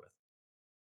institution I worked with?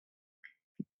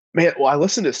 Man, well, I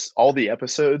listened to all the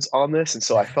episodes on this, and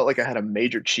so I felt like I had a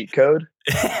major cheat code,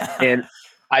 and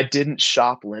I didn't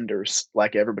shop lenders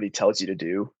like everybody tells you to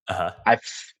do. Uh-huh.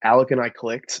 Alec and I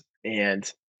clicked,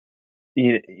 and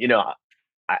you know,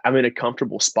 I'm in a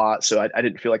comfortable spot, so I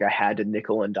didn't feel like I had to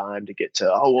nickel and dime to get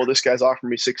to. Oh well, this guy's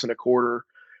offering me six and a quarter.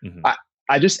 Hmm.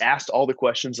 I just asked all the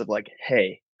questions of like,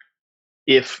 hey,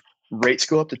 if rates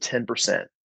go up to 10%,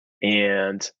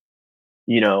 and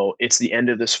it's the end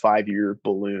of this 5-year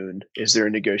balloon. Is there a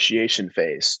negotiation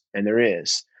phase? And there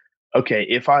is. Okay,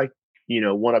 if I,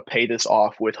 want to pay this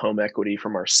off with home equity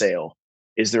from our sale,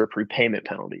 is there a prepayment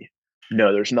penalty?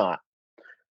 No, there's not.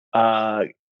 Uh,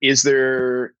 is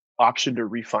there option to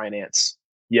refinance?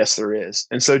 Yes, there is.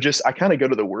 And so just I kind of go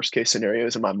to the worst case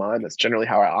scenarios in my mind. That's generally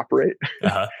how I operate.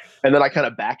 Uh-huh. And then I kind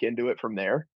of back into it from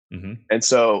there. Hmm. And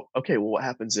so, okay, well, what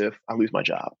happens if I lose my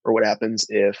job? Or what happens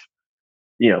if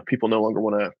people no longer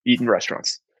want to eat in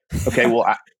restaurants? Okay, well,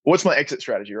 what's my exit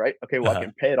strategy, right? Okay, well, I Uh-huh.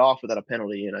 can pay it off without a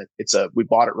penalty, and we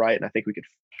bought it right, and I think we could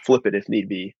flip it if need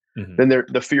be. Hmm. Then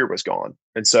the fear was gone,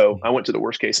 and so I went to the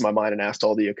worst case in my mind and asked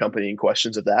all the accompanying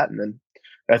questions of that, and then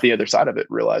at the other side of it,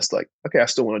 realized like, okay, I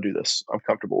still want to do this. I'm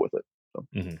comfortable with it. So,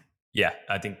 Hmm. Yeah,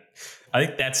 I think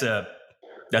that's a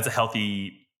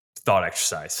healthy thought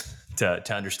exercise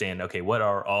to understand. Okay, what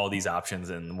are all these options,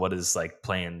 and what is like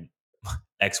plan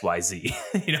XYZ?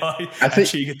 I think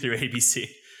Until you get through ABC.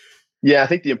 Yeah, I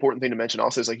think the important thing to mention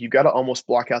also is like you've got to almost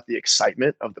block out the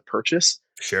excitement of the purchase,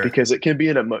 Sure. because it can be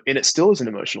and it still is an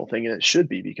emotional thing, and it should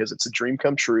be because it's a dream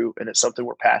come true and it's something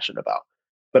we're passionate about.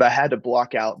 But I had to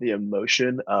block out the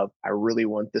emotion of I really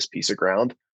want this piece of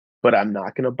ground, but I'm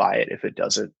not going to buy it if it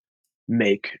doesn't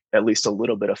make at least a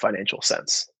little bit of financial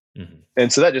sense. Hmm.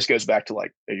 And so that just goes back to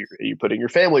like, are you putting your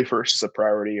family first as a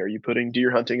priority? Are you putting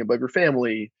deer hunting above your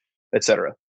family, et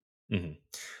cetera? Hmm.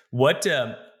 What's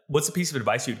a piece of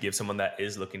advice you'd give someone that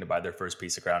is looking to buy their first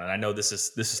piece of ground? And I know this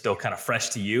is still kind of fresh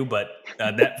to you, but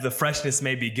that the freshness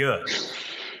may be good.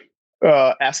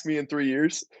 Ask me in 3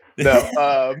 years.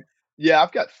 No. Yeah,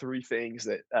 I've got three things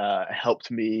that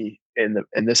helped me and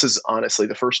this is honestly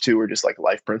the first two are just like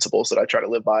life principles that I try to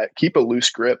live by. Keep a loose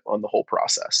grip on the whole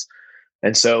process.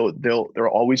 And so there'll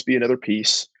always be another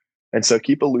piece. And so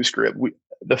keep a loose grip.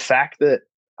 The fact that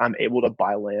I'm able to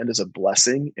buy land is a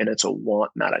blessing, and it's a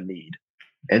want, not a need.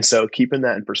 And so keeping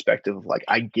that in perspective of like,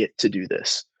 I get to do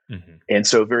this. Hmm. And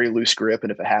so very loose grip.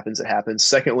 And if it happens, it happens.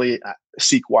 Secondly,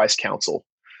 seek wise counsel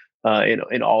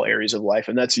in all areas of life.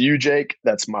 And that's you, Jake.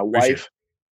 That's my Appreciate it. wife.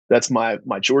 That's my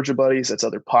Georgia buddies. That's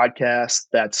other podcasts.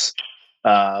 That's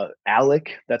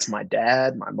Alec. That's my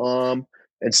dad, my mom,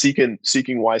 and seeking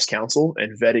wise counsel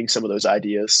and vetting some of those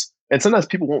ideas. And sometimes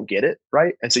people won't get it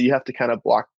right, and so you have to kind of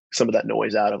block some of that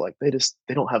noise out of like they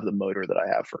don't have the motor that I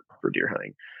have for deer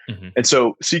hunting. Hmm. And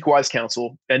so seek wise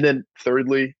counsel. And then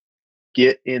thirdly,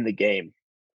 get in the game.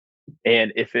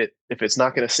 And if it's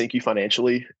not going to sink you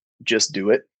financially, just do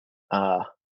it. Uh,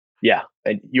 yeah,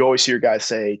 and you always hear guys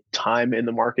say time in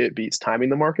the market beats timing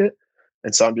the market,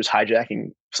 and so I'm just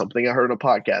hijacking something I heard on a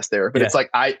podcast there. But Yeah. it's like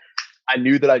I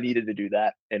knew that I needed to do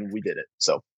that, and we did it.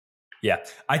 So Yeah.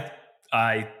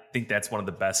 I think that's one of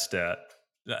the best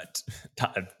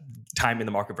time in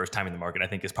the market versus time in the market. I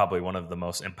think is probably one of the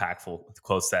most impactful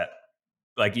quotes that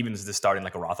like even just starting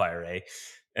like a Roth IRA.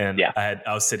 And yeah,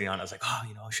 I was sitting on, I was like,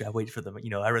 oh, should I wait for them?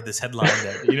 I read this headline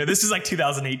that, this is like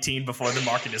 2018 before the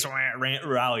market just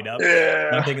rallied up. And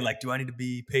I'm yeah, thinking like, do I need to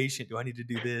be patient? Do I need to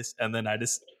do this? And then it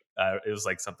was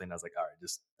like something I was like, all right,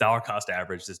 just dollar cost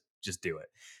average, just do it.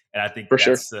 And I think for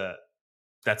sure.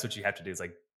 that's what you have to do is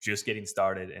like just getting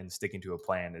started and sticking to a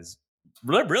plan is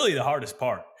really, really the hardest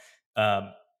part.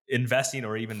 um, investing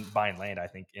or even buying land, I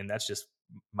think. And that's just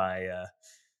my,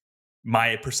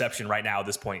 my perception right now at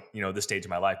this point, this stage of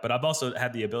my life. But I've also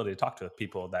had the ability to talk to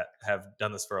people that have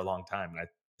done this for a long time. And I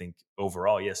think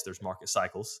overall, yes, there's market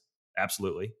cycles,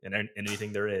 absolutely, and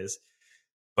anything there is,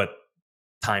 but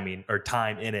timing or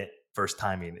time in it, first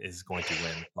timing is going to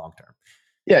win long term.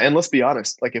 Yeah, and let's be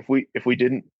honest, like if we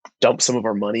didn't dump some of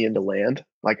our money into land,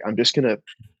 like I'm just gonna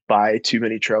buy too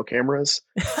many trail cameras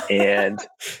and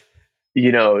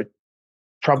you know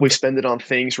probably spend it on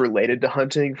things related to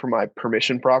hunting for my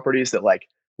permission properties that like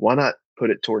why not put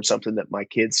it towards something that my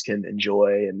kids can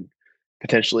enjoy and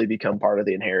potentially become part of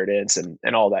the inheritance and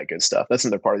all that good stuff. That's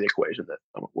another part of the equation that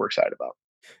we're excited about.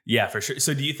 Yeah, for sure.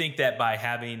 So do you think that by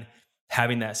having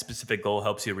that specific goal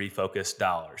helps you refocus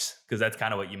dollars? Because that's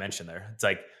kind of what you mentioned there. It's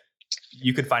like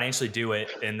you could financially do it,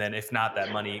 and then if not,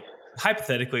 that money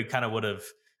hypothetically kind of would have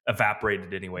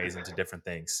evaporated anyways into different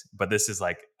things. But this is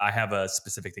like I have a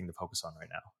specific thing to focus on right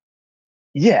now.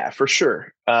 Yeah, for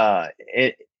sure. I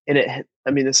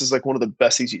mean, this is like one of the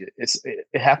best things. It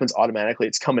happens automatically.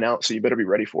 It's coming out, so you better be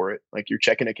ready for it. Like your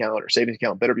checking account or savings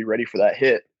account better be ready for that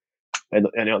hit, and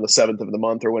on the 7th of the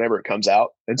month or whenever it comes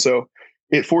out. And so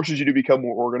it forces you to become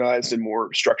more organized and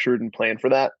more structured and plan for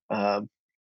that.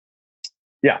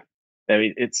 Yeah, I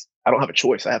mean, I don't have a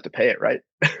choice. I have to pay it, right?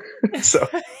 So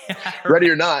Yeah, ready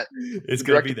right. or not, It's the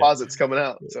gonna direct be there. deposit's coming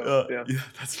out. So yeah. Yeah,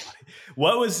 that's funny.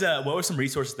 What were some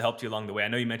resources that helped you along the way? I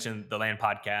know you mentioned the land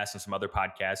podcast and some other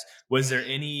podcasts. Was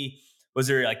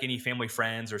there like any family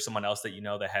friends or someone else that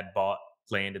that had bought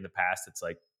land in the past that's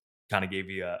like kind of gave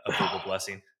you a verbal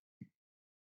blessing?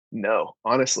 No,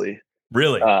 honestly,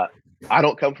 Really? uh, I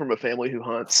don't come from a family who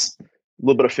hunts. A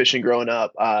little bit of fishing growing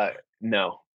up.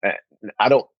 No, I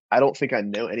don't think I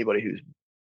know anybody who's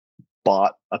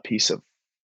bought a piece of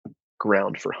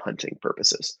ground for hunting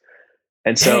purposes.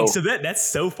 And Dang, so, so that's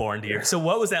so foreign to you. So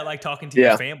what was that like talking to your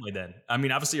yeah, family then? I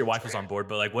mean, obviously your wife was on board,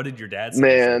 but like what did your dad say? He's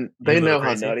like, man, "You're they a little know how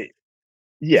crazy." nutty.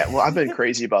 Yeah, well, I've been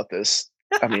crazy about this.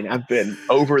 I mean, I've been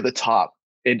over the top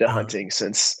into Uh-huh. hunting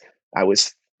since I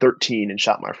was 13 and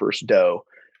shot my first doe.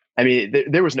 I mean,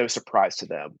 there was no surprise to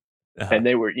them, Uh-huh. and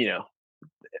they were,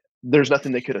 there's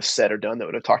nothing they could have said or done that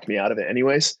would have talked me out of it,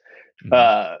 anyways. Mhm.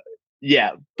 Uh,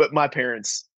 yeah, but my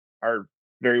parents are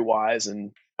very wise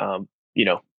and, um, you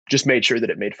know, just made sure that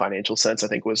it made financial sense. I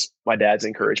think was my dad's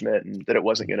encouragement, and that it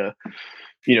wasn't gonna,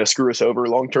 screw us over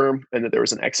long term, and that there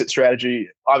was an exit strategy.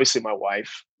 Obviously, my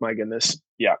wife, my goodness,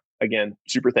 yeah, again,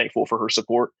 super thankful for her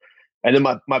support. And then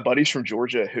my buddies from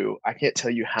Georgia, who I can't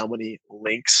tell you how many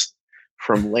links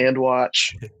from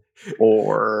Landwatch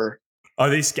or Are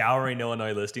they scouring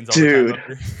Illinois listings all the time dude, up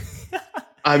there?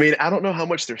 I mean, I don't know how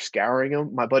much they're scouring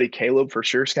them. My buddy Caleb for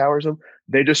sure scours them.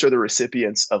 They just are the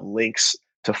recipients of links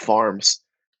to farms,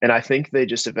 and I think they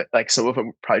just like some of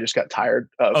them probably just got tired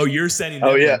Oh, of. you're sending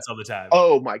Oh them yeah. links all the time.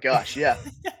 Oh my gosh. Yeah.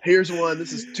 Here's one.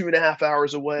 This is 2.5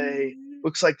 hours away.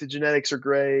 Looks like the genetics are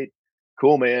great.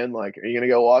 Cool, man. Like, are you gonna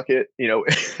go walk it? They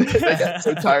got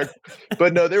so tired,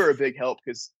 but no, they were a big help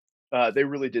because they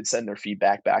really did send their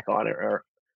feedback back on it, or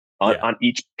Yeah, on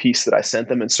each piece that I sent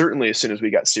them. And certainly as soon as we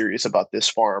got serious about this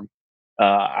farm,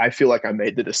 I feel like I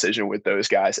made the decision with those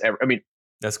guys. I mean,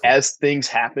 that's cool. as things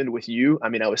happened with you, I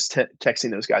mean, I was texting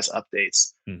those guys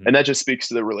updates, Mhm. and that just speaks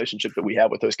to the relationship that we have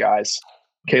with those guys.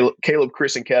 Caleb,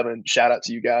 Chris, and Kevin. Shout out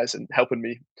to you guys and helping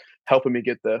me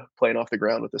get the plane off the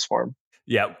ground with this farm.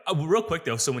 Yeah, real quick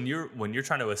though, so when you're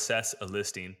trying to assess a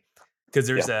listing, because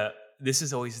Yeah, this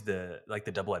is always the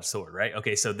double-edged sword, right?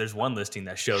 Okay, so there's one listing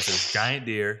that shows there's giant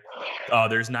deer. Oh,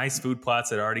 there's nice food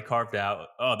plots that are already carved out.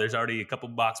 Oh, there's already a couple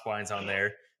box blinds on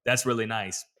there. That's really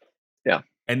nice. yeah.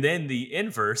 And then the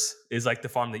inverse is like the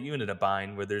farm that you ended up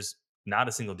buying, where there's not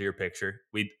a single deer picture.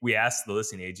 We asked the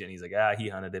listing agent, and he's like, he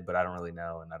hunted it, but I don't really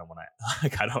know, and I don't want to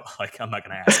like I don't like I'm not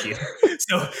going to ask you.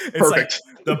 So it's like Perfect.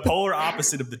 the polar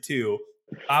opposite of the two.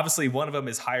 Obviously, one of them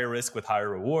is higher risk with higher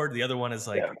reward. The other one is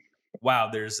like, Yeah. wow,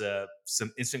 there's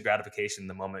some instant gratification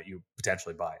the moment you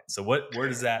potentially buy it. So where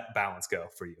does that balance go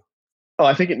for you? Oh,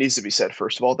 I think it needs to be said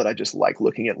first of all that I just like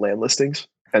looking at land listings,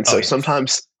 and Oh so yeah,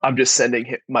 sometimes I'm just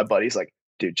sending my buddies like,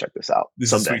 "Dude, check this out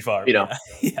this is a someday," sweet farm. Yeah,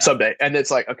 yeah, someday, and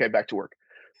it's like, okay, back to work.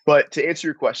 But to answer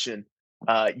your question,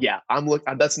 yeah,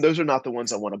 those are not the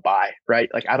ones I want to buy, right?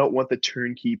 Like, I don't want the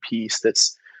turnkey piece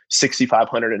that's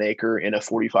 6,500 an acre in a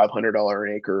 $4,500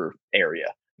 an acre area.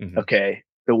 hmm Okay,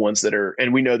 the ones that are,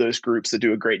 and we know those groups that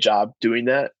do a great job doing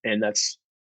that, and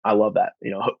I love that.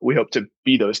 We hope to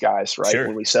be those guys, right, sure.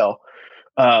 when we sell.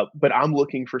 But I'm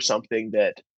looking for something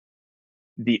that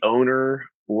the owner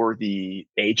or the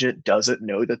agent doesn't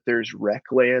know that there's rec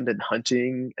land and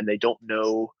hunting, and they don't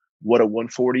know what a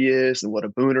 140 is and what a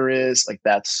booner is. Like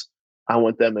I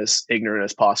want them as ignorant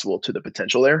as possible to the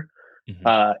potential there.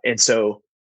 Hmm. And so,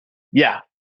 yeah,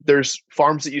 there's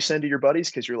farms that you send to your buddies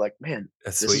because you're like, man,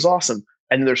 That's this is sweet. awesome.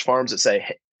 And then there's farms that say,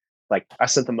 hey, like I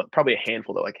sent them probably a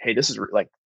handful that like, hey,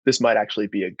 this might actually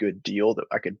be a good deal that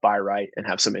I could buy right and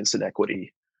have some instant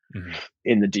equity Hmm.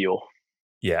 in the deal.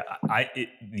 Yeah,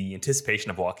 the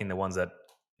anticipation of walking the ones that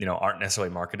aren't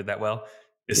necessarily marketed that well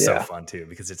is so Yeah. fun too,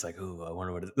 because it's like, oh, I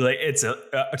wonder what like it's a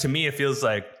to me it feels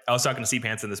like I was talking to C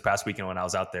Pants in this past weekend when I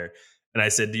was out there, and I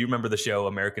said, do you remember the show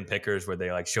American Pickers where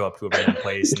they like show up to a random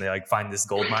place and they like find this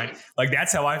gold mine? Like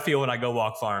that's how I feel when I go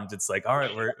walk farms. It's like, all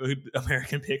right, we're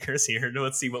American Pickers here.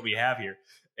 Let's see what we have here,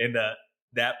 and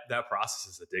that process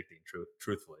is addicting.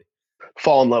 Truthfully,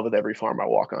 Fall in love with every farm I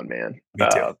walk on, man. me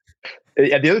too.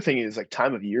 Yeah, the other thing is like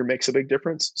time of year makes a big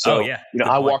difference. Oh So, yeah, you know,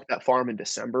 good I point. walked that farm in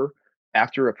December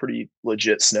after a pretty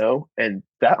legit snow, and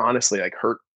that honestly like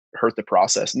hurt the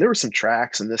process. And there were some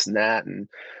tracks and this and that, and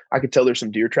I could tell there's some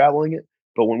deer traveling it.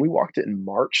 But when we walked it in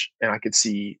March, and I could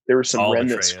see there were some All the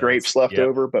remnant trails. scrapes left Yep.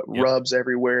 over, but Yep. rubs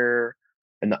everywhere,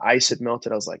 and the ice had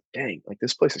melted. I was like, dang, like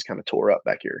this place is kind of tore up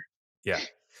back here. Yeah.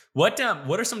 What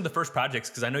are some of the first projects?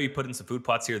 Because I know you put in some food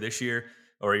plots here this year,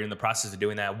 or you're in the process of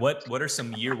doing that. What are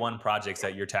some year one projects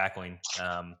that you're tackling?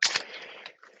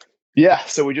 Yeah,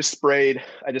 so we just sprayed.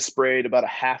 I just sprayed about a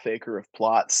half acre of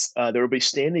plots. There will be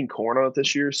standing corn on it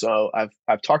this year, so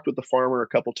I've talked with the farmer a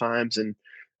couple times, and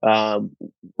um,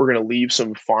 we're going to leave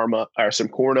some farm up or some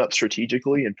corn up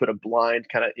strategically and put a blind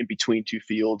kind of in between two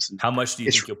fields. And How much do you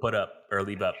it's think you'll put up or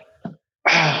leave up?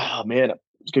 man,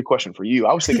 it's a good question for you.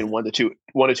 I was thinking 1 to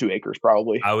 2 acres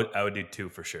probably. I would do two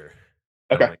for sure.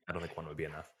 Okay. I don't think one would be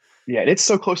enough. Yeah, and it's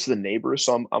so close to the neighbors,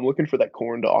 so I'm looking for that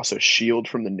corn to also shield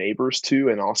from the neighbors too,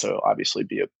 and also obviously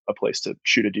be a place to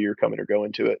shoot a deer coming or go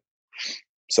into it.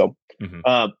 So, Hmm.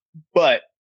 um, but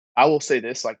I will say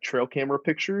this: like trail camera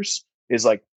pictures is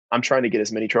like I'm trying to get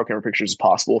as many trail camera pictures as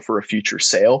possible for a future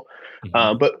sale.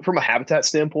 Hmm. But from a habitat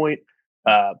standpoint,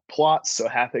 plots, so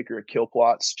half acre kill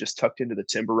plots, just tucked into the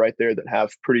timber right there that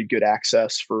have pretty good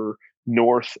access for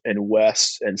north and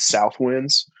west and south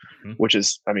winds, Hmm. which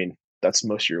is, I mean, that's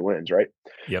most of your winds, right?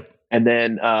 Yep. And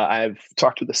then I've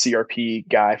talked with the CRP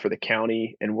guy for the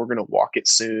county, and we're going to walk it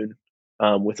soon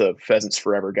with a Pheasants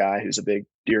Forever guy who's a big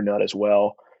deer nut as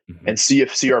well, Hmm. and see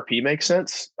if CRP makes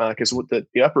sense. Because with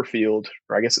the upper field,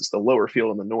 or I guess it's the lower field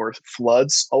in the north,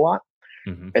 floods a lot.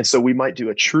 Hmm. And so we might do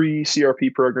a tree CRP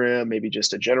program, maybe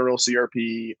just a general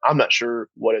CRP. I'm not sure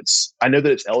what it's. I know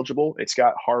that it's eligible. It's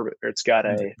got harvest. The It's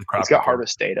crop got record.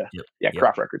 harvest data. Yep. Yeah, Yep.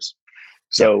 crop records. Yep.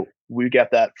 So we got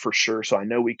that for sure. So I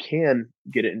know we can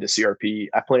get it into CRP.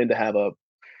 I plan to have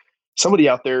somebody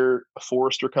out there, a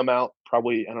forester, come out.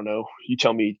 Probably, I don't know. You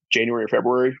tell me, January or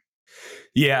February.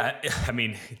 Yeah, I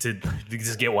mean, to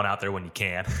just get one out there when you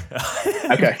can,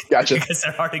 Okay, gotcha. because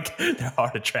they're hard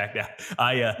to track down.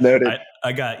 Noted.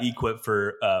 I got equip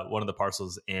for one of the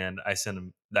parcels, and I sent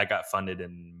them. That got funded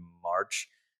in March,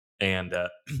 and I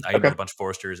emailed Okay. a bunch of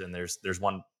foresters, and there's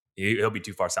one. He'll be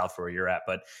too far south for where you're at,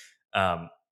 but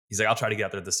he's like, I'll try to get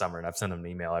out there this summer, and I've sent him an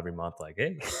email every month, like,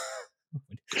 hey.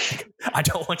 I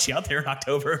don't want you out there in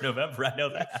October or November. I know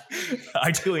that.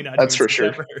 Ideally, not That's during for sure.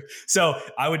 September. So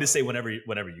I would just say whenever you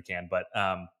can. But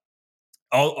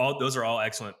all those are all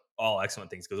excellent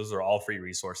things, because those are all free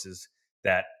resources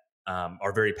that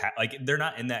are very like they're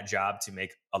not in that job to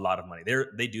make a lot of money.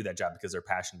 They do that job because they're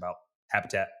passionate about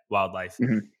habitat, wildlife,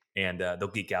 Hmm. and they'll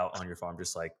geek out on your farm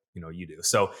just like you do.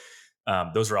 So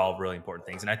those are all really important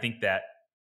things, and I think that.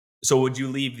 So would you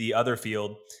leave the other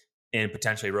field in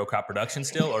potentially row crop production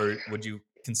still, or would you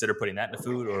consider putting that into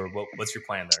food, or what's your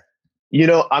plan there? You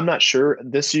know, I'm not sure.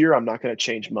 This year, I'm not going to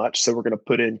change much. So we're going to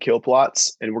put in kill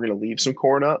plots, and we're going to leave some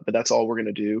corn up, but that's all we're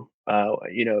going to do.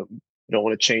 Don't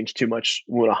want to change too much.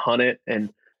 We want to hunt it.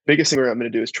 And biggest thing I'm going to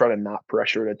do is try to not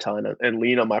pressure it a ton and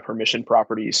lean on my permission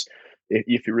properties.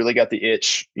 If you really got the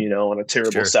itch, on a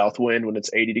terrible Sure. south wind when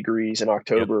it's 80 degrees in Yep.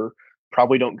 October,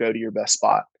 probably don't go to your best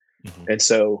spot. Hmm. And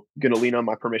so going to lean on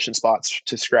my permission spots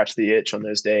to scratch the itch on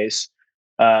those days.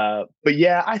 But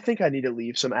yeah, I think I need to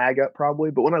leave some ag up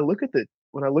probably. But when I look at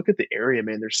the area,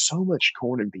 man, there's so much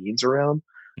corn and beans around,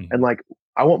 and Hmm. like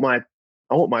I want my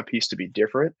I want my piece to be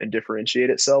different and differentiate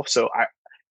itself. So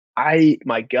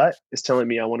my gut is telling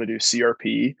me I want to do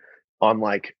CRP on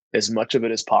like as much of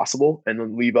it as possible, and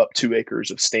then leave up 2 acres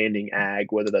of standing ag,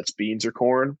 whether that's beans or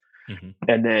corn, Hmm.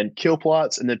 and then kill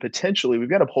plots, and then potentially we've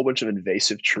got a whole bunch of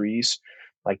invasive trees,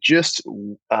 like just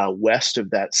west of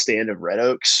that stand of red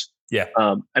oaks. Yeah.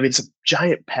 I mean, it's a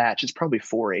giant patch. It's probably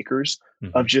 4 acres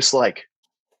of Hmm. just like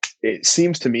it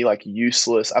seems to me like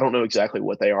useless. I don't know exactly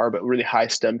what they are, but really high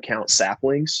stem count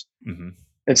saplings. Hmm.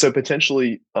 And so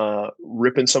potentially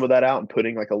ripping some of that out and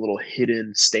putting like a little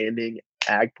hidden standing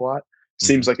ag plot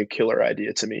seems Hmm. like a killer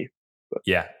idea to me. But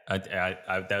Yeah,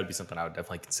 that would be something I would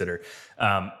definitely consider.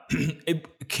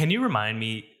 Can you remind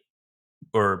me,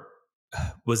 or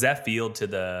was that field to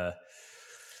the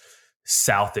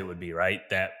south? It would be right.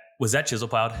 That was that chisel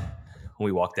plowed when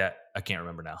we walked that. I can't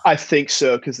remember now. I think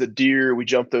so because the deer we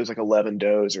jumped those like 11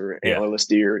 does or Yeah, antlerless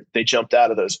deer. They jumped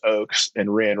out of those oaks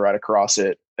and ran right across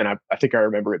it, and I think I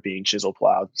remember it being chisel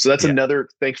plowed. So that's yeah, another.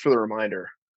 Thanks for the reminder.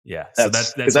 yeah. So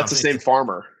That's because that's what that's I'm the saying. same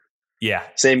farmer, Yeah,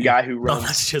 same yeah. guy who No, runs.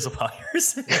 that's chisel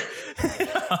pliers.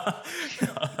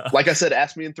 Like I said,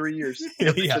 ask me in 3 years.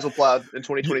 Yep, they Yeah, chisel plowed in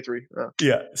 2023.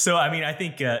 yeah. So I mean, I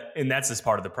think, and that's just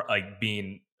part of the like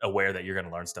being aware that you're going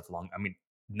to learn stuff along. I mean,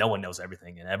 no one knows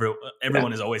everything, and Yeah.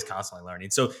 everyone is always constantly learning.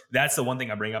 So that's the one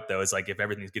thing I bring up though is like if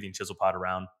everything's getting chisel plowed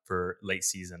around for late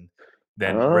season,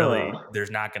 then really Ah.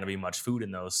 there's not going to be much food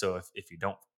in those. So if you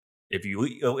don't, if you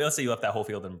let's say you left that whole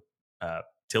field in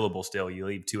tillable still, you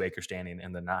leave 2 acres standing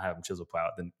and then not have them chisel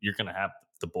plowed, then you're going to have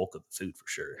the bulk of the food for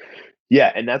sure.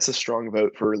 Yeah, and that's a strong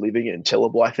vote for leaving it in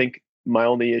tillable. I think my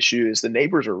only issue is the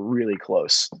neighbors are really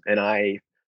close, and I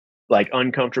like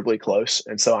uncomfortably close.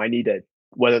 And so I need to,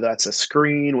 whether that's a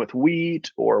screen with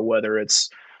wheat or whether it's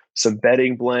some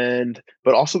bedding blend,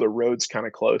 but also the road's kind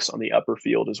of close on the upper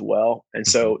field as well. And Hmm.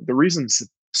 so the reason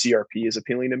CRP is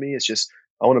appealing to me is just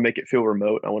I want to make it feel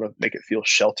remote. I want to make it feel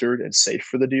sheltered and safe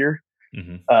for the deer.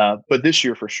 Hmm. But this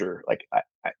year for sure, like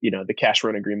the cash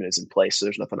run agreement is in place, so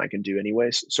there's nothing I can do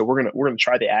anyways. So we're gonna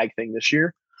try the ag thing this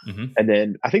year, Hmm. and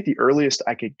then I think the earliest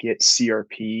I could get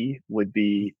CRP would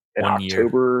be in 1 year.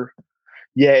 October.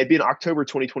 Yeah, it'd be an October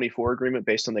 2024 agreement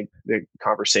based on the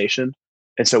conversation.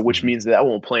 And so, which Hmm. means that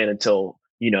won't plan until,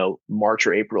 March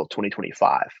or April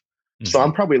 2025. So I'm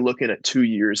Hmm. probably looking at 2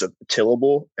 years of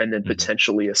tillable and then Hmm.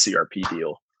 potentially a CRP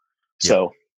deal. Yep.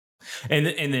 So, And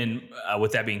then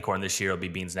with that being corn this year, it'll be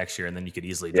beans next year, and then you could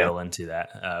easily yeah. drill into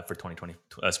that for 2020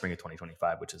 spring of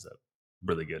 2025, which is a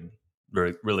really good,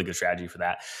 really good strategy for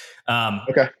that. Um,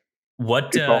 Okay.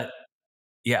 what? Good call.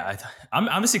 Yeah,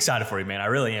 I'm just excited for you, man. I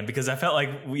really am because I felt like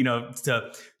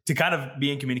to kind of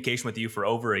be in communication with you for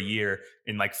over a year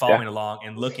and like Yeah. following along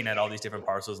and looking at all these different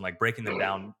parcels and like breaking them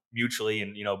down mutually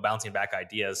and bouncing back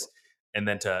ideas and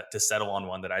then to settle on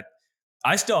one that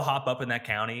I still hop up in that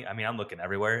county. I mean, I'm looking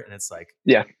everywhere, and it's like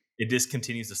Yeah. it just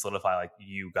continues to solidify. Like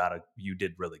you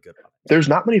did really good on it. There's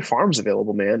not many farms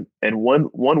available, man. And one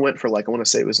went for like, I want to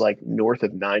say it was like north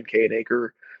of 9K an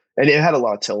acre. And it had a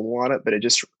lot of tillable on it, but it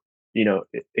just,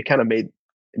 it kind of made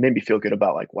me feel good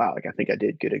about like, wow, like I think I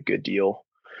did get a good deal.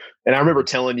 And I remember Mhm.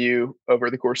 telling you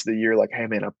over the course of the year, like, hey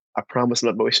man, I promise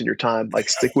I'm not wasting your time. Like,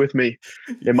 stick with me.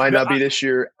 It might No, not be this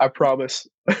year. I promise.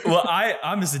 well,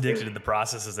 I'm as addicted to the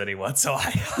process as anyone, so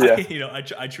Yeah.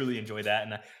 I truly enjoy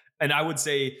that, and I would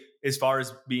say as far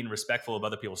as being respectful of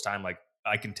other people's time, like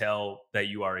I can tell that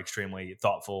you are extremely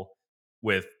thoughtful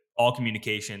with all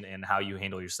communication and how you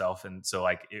handle yourself, and so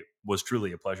like it was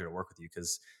truly a pleasure to work with you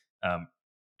because um,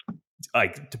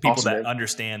 like to people Awesome, that man.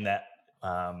 understand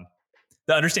um,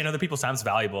 that understand other people's time is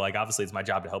valuable. Like obviously it's my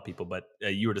job to help people, but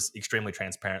you were just extremely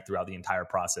transparent throughout the entire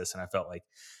process, and I felt like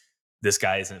this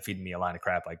guy isn't feeding me a line of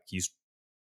crap. Like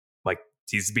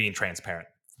he's being transparent,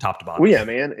 top to bottom. Well, yeah,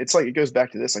 man. It's like it goes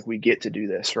back to this. Like we get to do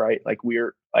this, right? Like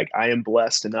we're like I am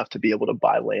blessed enough to be able to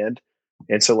buy land.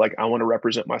 And so like I want to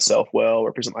represent myself well,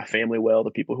 represent my family well,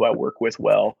 the people who I work with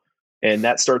well. And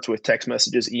that starts with text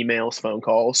messages, emails, phone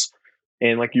calls.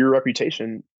 And like your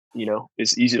reputation,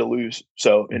 is easy to lose.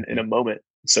 So in Hmm. a moment.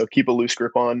 So keep a loose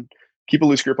grip on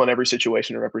every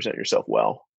situation and represent yourself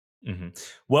well. Hmm.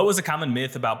 What was a common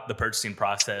myth about the purchasing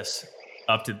process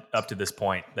up to this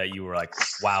point that you were like,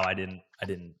 wow, I didn't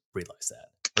realize that,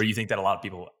 or you think that a lot of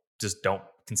people just don't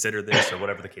consider this, or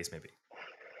whatever the case may be?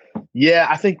 Yeah,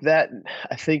 I think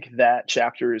that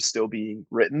chapter is still being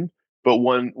written, but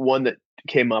one that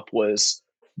came up was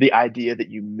the idea that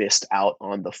you missed out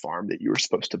on the farm that you were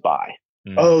supposed to buy.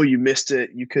 Mm. Oh, you missed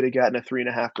it. You could have gotten a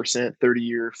 3.5%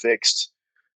 30-year fixed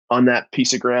on that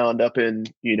piece of ground up in,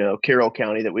 Carroll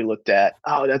County that we looked at.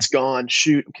 Oh, that's gone.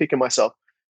 Shoot, I'm kicking myself.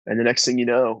 And the next thing you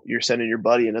know, you're sending your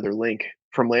buddy another link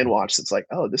from Landwatch that's like,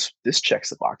 oh, this checks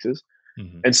the boxes.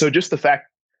 Hmm. And so just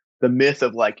the myth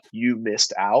of like you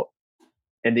missed out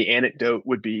and the anecdote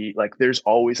would be like, there's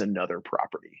always another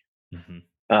property. Hmm.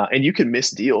 And you can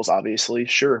miss deals, obviously,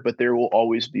 sure, but there will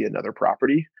always be another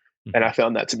property. And Hmm. I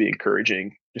found that to be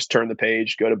encouraging. Just turn the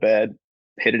page, go to bed,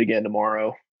 hit it again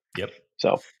tomorrow. Yep.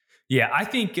 So, Yeah, I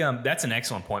think that's an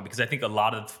excellent point because I think a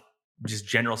lot of just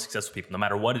general successful people, no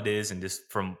matter what it is, and just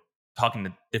from talking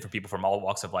to different people from all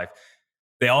walks of life,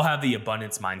 they all have the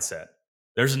abundance mindset.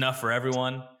 There's enough for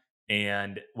everyone.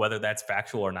 And whether that's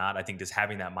factual or not, I think just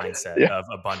having that mindset Yeah. of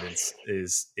abundance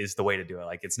is the way to do it.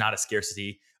 Like it's not a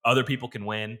scarcity. Other people can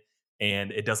win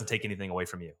and it doesn't take anything away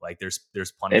from you. Like there's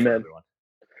plenty for Amen. everyone.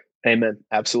 Amen.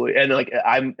 Absolutely. And like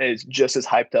I'm just as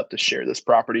hyped up to share this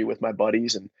property with my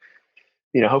buddies, and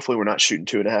hopefully we're not shooting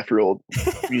 2.5-year-old,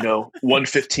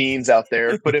 115s out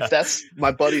there. But if Yeah. that's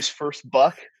my buddy's first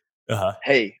buck, Uh-huh.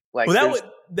 hey, like Well,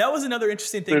 that was another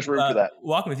interesting there's thing room for that.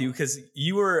 walking with you because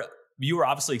you were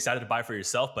obviously excited to buy for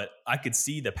yourself, but I could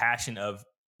see the passion of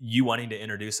you wanting to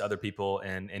introduce other people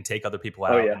and take other people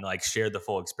Oh out yeah. and like share the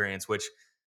full experience. Which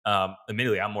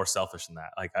admittedly, I'm more selfish than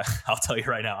that. Like I'll tell you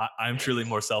right now, I'm truly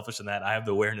more selfish than that. I have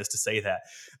the awareness to say that,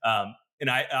 and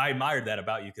I admired that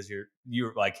about you because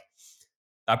you're like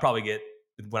I probably get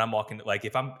when I'm walking, like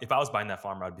if I was buying that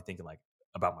farm, I'd be thinking like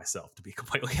about myself, to be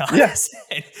completely Yeah. honest.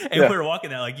 And Yeah. we were walking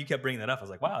that, like you kept bringing that up. I was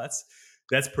like, wow,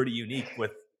 that's pretty unique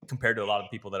with compared to a lot of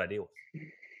people that I deal with.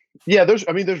 Yeah, there's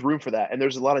room for that. And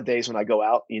there's a lot of days when I go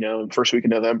out, in first week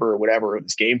of November or whatever,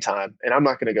 it's game time. And I'm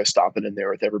not going to go stomping in there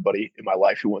with everybody in my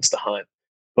life who wants to hunt.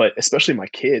 But especially my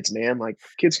kids, man, like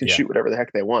kids can Yeah. shoot whatever the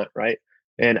heck they want. Right.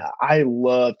 And Mhm. I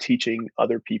love teaching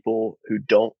other people who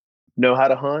don't know how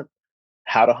to hunt,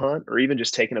 or even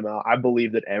just taking them out. I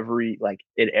believe that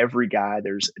in every guy,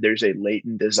 there's a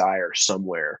latent desire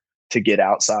somewhere to get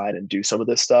outside and do some of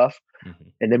this stuff.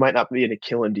 Mhm. And they might not be into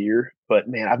killing deer, but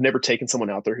man, I've never taken someone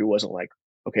out there who wasn't like,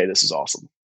 okay, this is awesome.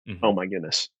 Oh Mhm. my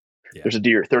goodness. Yeah. There's a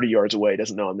deer 30 yards away,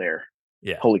 doesn't know I'm there.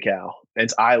 Yeah. Holy cow. And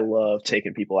I love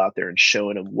taking people out there and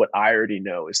showing them what I already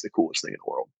know is the coolest thing in the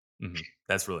world. Mhm.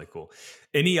 That's really cool.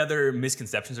 Any other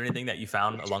misconceptions or anything that you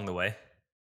found along the way?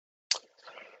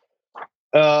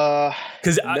 Uh,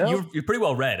 Because no. you're pretty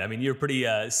well read. I mean, you're pretty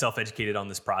self educated on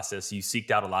this process. You seeked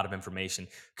out a lot of information.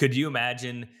 Could you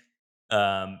imagine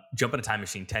jumping a time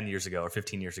machine 10 years ago or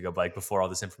 15 years ago, like before all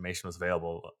this information was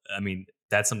available? I mean,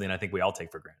 that's something I think we all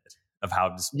take for granted of how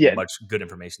just Yeah, much good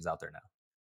information is out there now.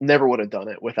 never would have done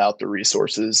it without the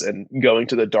resources and going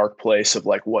to the dark place of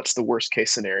like, what's the worst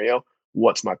case scenario?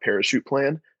 What's my parachute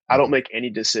plan? I don't Hmm. make any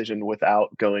decision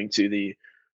without going to the,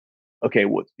 okay,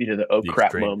 the oh The crap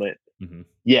extreme. moment. Hmm.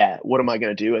 Yeah, what am I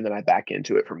going to do? And then I back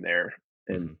into it from there.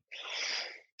 And Hmm.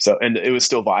 so, and it was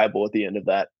still viable at the end of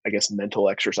that, I guess, mental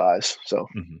exercise. So,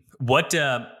 Hmm. What do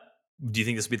you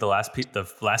think this will be the last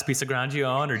piece of ground you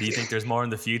own, or do you think there's more in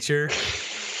the future?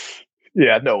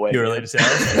 yeah, no way, You're ready man. to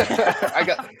tell us? I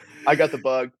got, I got the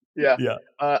bug. Yeah. Yeah.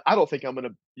 I don't think I'm going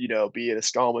to, be in a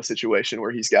Skalma situation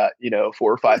where he's got, 4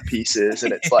 or 5 pieces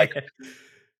and it's like,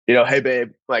 hey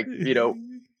babe, like, we're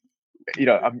We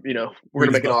gonna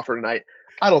just make an both. offer tonight.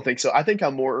 I don't think so. I think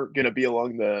I'm more gonna be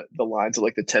along the lines of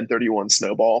like the 1031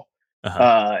 snowball. Uh huh.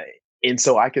 Uh, and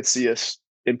so I could see us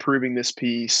improving this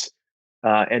piece,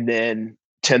 and then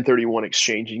 1031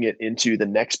 exchanging it into the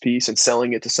next piece and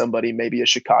selling it to somebody, maybe a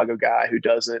Chicago guy who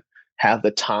doesn't have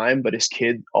the time, but his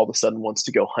kid all of a sudden wants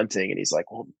to go hunting, and he's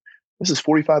like, "Well, this is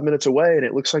 45 minutes away, and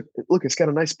it looks like look, it's got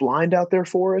a nice blind out there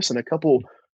for us, and a couple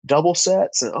double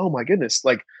sets, and oh my goodness,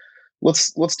 like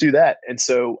let's do that." And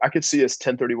so I could see us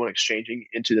 1031 exchanging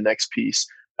into the next piece.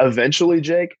 Eventually,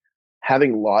 Jake,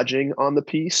 having lodging on the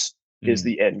piece is Mm.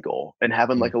 the end goal, and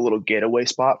having Mm. like a little getaway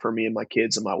spot for me and my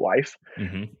kids and my wife.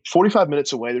 Mhm. 45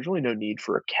 minutes away, there's really no need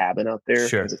for a cabin out there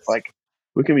Sure. because it's like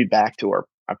we can be back to our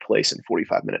place in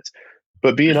 45 minutes.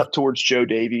 But being up towards Joe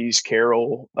Davies,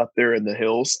 Carroll, up there in the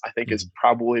hills, I think is Mhm.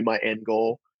 probably my end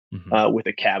goal, Mhm. with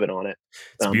a cabin on it,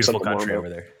 It's a beautiful something more country remote.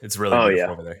 over there. It's really Oh beautiful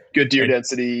yeah, over there. good deer And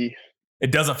density.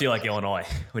 it doesn't feel like Illinois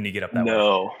when you get up that way.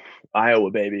 No,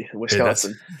 Iowa, baby, That's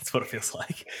Wisconsin. that's what it feels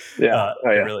like. Yeah.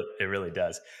 Oh, yeah. It really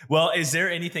does. Well, is there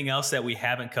anything else that we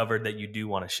haven't covered that you do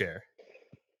wanna share?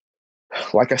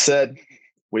 Like I said,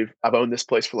 I've owned this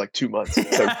place for like 2 months,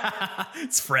 so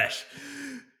It's fresh.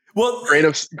 Well,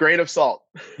 grain of salt.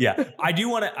 yeah, I do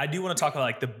wanna talk about,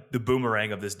 like, the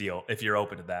boomerang of this deal, if you're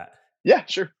open to that. Yeah,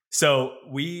 sure. So,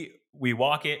 we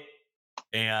walk it,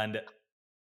 and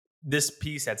this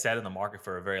piece had sat in the market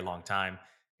for a very long time,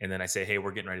 and then I say, "Hey,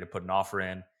 we're getting ready to put an offer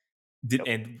in." Yep.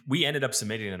 And we ended up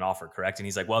submitting an offer, correct? And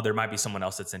he's like, "Well, there might be someone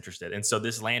else that's interested." And so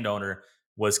this landowner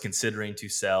was considering to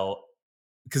sell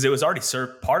because it was already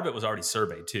part of it was already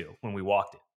surveyed too when we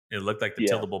walked it. It looked like the Yeah.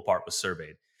 tillable part was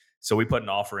surveyed. So we put an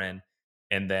offer in,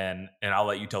 and I'll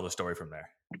let you tell the story from there.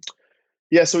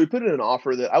 Yeah, so we put in an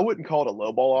offer that I wouldn't call it a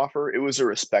lowball offer. It was a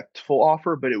respectful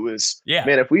offer, but it was, Yeah,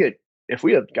 man, if we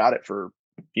had got it for,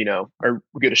 are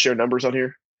we gonna share numbers on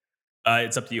here?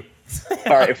 it's up to you.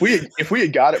 All right, if we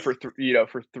had got it for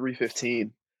for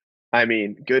 315, I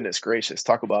mean, goodness gracious,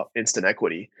 talk about instant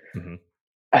equity. Mhm.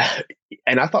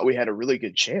 And I thought we had a really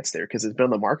good chance there because it's been on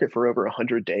the market for over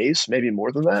 100 days, maybe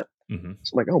more than that. Hmm.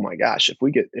 So I'm like, oh my gosh, if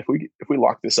we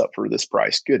lock this up for this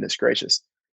price, goodness gracious.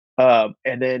 And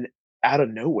then out of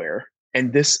nowhere,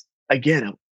 and this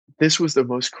again, this was the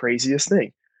most craziest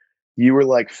thing. You were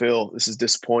like, Phil, this is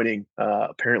disappointing.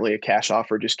 Apparently, a cash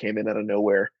offer just came in out of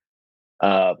nowhere.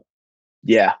 Uh,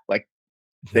 yeah, like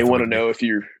they Nothing we want to can do. know if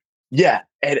you're, yeah,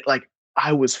 and like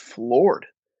I was floored,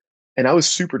 and I was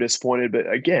super disappointed.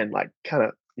 But again, like kind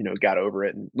of got over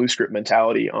it and loose grip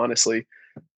mentality, honestly.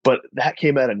 But that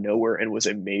came out of nowhere and was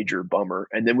a major bummer.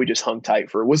 And then we just hung tight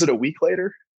for, was it a week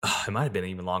later? It might have been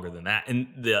even longer than that. And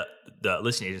the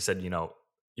listing agent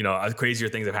said, crazier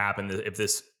things have happened if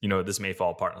this, this may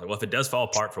fall apart. I'm like, well, if it does fall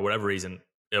apart for whatever reason,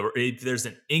 if there's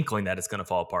an inkling that it's going to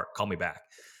fall apart, call me back.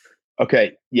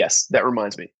 Okay. Yes, that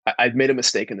reminds me. I've made a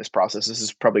mistake in this process. This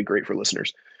is probably great for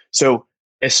listeners. So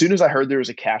as soon as I heard there was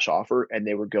a cash offer and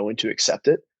they were going to accept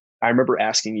it, I remember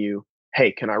asking you,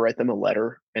 "Hey, can I write them a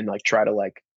letter and like try to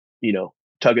like, you know,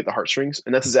 tug at the heartstrings?"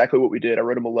 And that's exactly what we did. I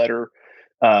wrote them a letter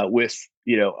with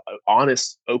an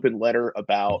honest, open letter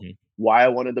about Hmm. why I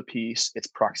wanted the piece, its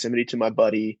proximity to my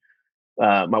buddy.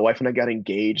 My wife and I got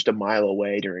engaged a mile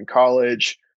away during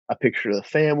college. A picture of the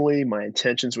family, my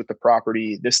intentions with the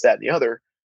property, this, that, and the other.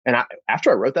 And after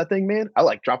I wrote that thing, man, I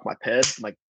like dropped my pen. I'm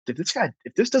like,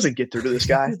 if this doesn't get through to this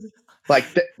guy, like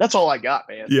that's all I got,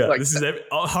 man. Yeah, Like this is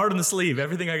hard on the sleeve.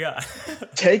 Everything I got.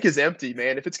 tank is empty,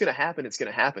 man. If it's gonna happen, it's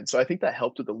gonna happen. So I think that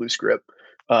helped with the loose grip,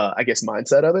 I guess,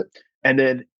 mindset of it. And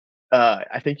then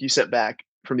I think you sent back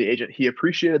from the agent. He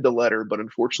appreciated the letter, but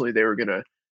unfortunately, they were gonna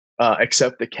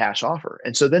accept the cash offer.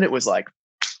 And so then it was like,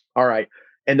 all right.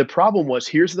 And the problem was,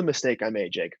 here's the mistake I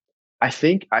made, Jake. I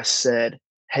think I said,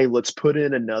 "Hey, let's put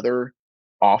in another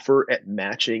offer at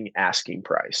matching asking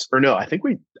price." Or no, I think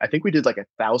we did like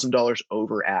 $1,000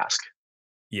 over ask.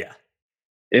 Yeah.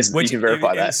 Is you Which can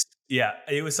verify it that? was, yeah,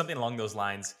 it was something along those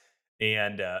lines.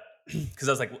 And because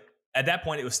I was like, at that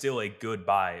point, it was still a good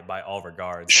buy by all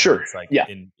regards. And Sure. it's like, Yeah.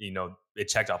 it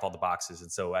checked off all the boxes.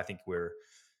 And so I think we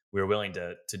were willing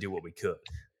to do what we could.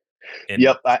 And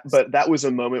Yep. But that was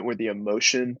a moment where the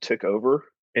emotion took over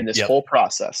in this yep, whole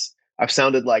process. I've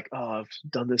sounded like, oh, I've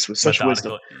done this with such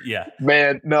wisdom. methodical. Yeah.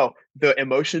 Man, no, the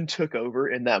emotion took over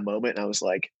in that moment. And I was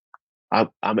like,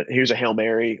 here's a Hail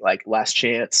Mary, like last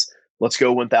chance. Let's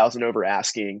go 1,000 over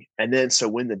asking. And then, so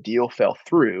when the deal fell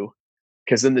through,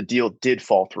 because then the deal did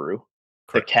fall through,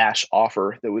 the Correct. cash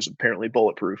offer that was apparently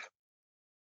bulletproof.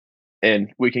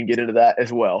 And we can get into that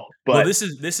as well. Well, But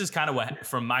this is kind of what,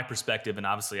 from my perspective, and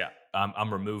obviously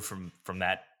I'm removed from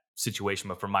that situation,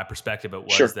 but from my perspective, it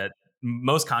was sure. that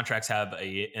most contracts have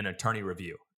an attorney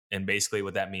review, and basically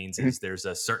what that means Mhm. is there's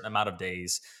a certain amount of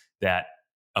days that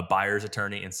a buyer's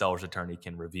attorney and seller's attorney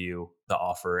can review the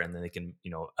offer, and then they can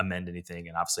amend anything,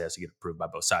 and obviously it has to get approved by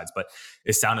both sides. But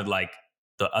it sounded like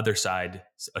the other side's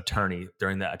attorney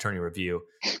during that attorney review,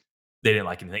 they didn't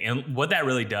like anything. And what that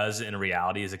really does in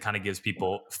reality is it kind of gives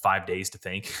people 5 days to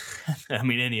think. I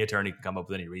mean, any attorney can come up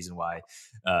with any reason why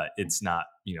it's not,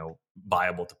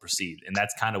 viable to proceed. And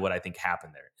that's kind of what I think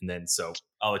happened there. And then, so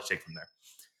I'll let you take from there.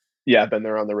 Yeah, I've been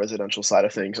there on the residential side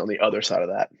of things, on the other side of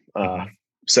that. Hmm.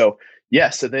 So, yeah,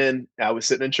 so then I was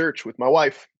sitting in church with my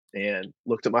wife and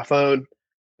looked at my phone,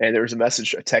 and there was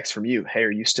a text from you. Hey,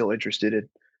 are you still interested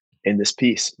in this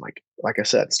piece? Like I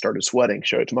said, started sweating,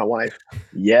 showed it to my wife.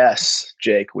 Yes,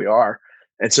 Jake, we are.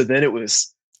 And so then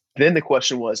the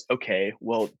question was, okay,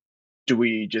 well, do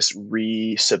we just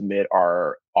resubmit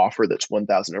our offer that's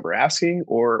 1,000 over asking?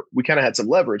 Or we kind of had some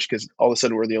leverage because all of a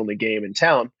sudden we're the only game in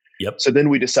town. Yep. So then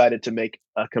we decided to make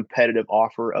a competitive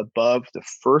offer above the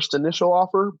first initial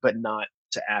offer, but not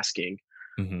to asking.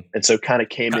 Hmm. And so kind of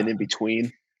came in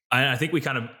between. I think we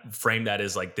kind of frame that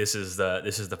as like, this is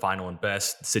the final and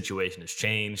best. The situation has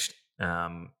changed.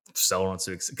 Seller wants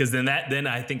to, because then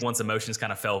I think once emotions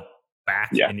kind of fell back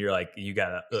Yeah. and you're like, you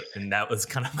gotta, and that was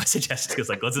kind of my suggestion, because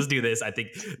like, let's just do this. I think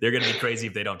they're gonna be crazy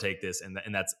if they don't take this, and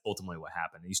that's ultimately what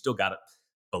happened. And you still got it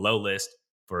below list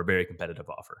for a very competitive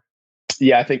offer.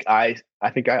 Yeah, I think I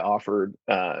offered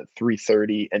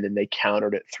 330 and then they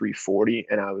countered at 340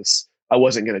 and I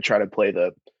wasn't going to try to play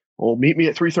the, well, meet me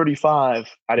at 335.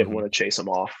 I didn't Hmm. want to chase them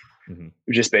off. Hmm.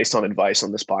 Just based on advice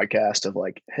on this podcast of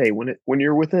like, hey, when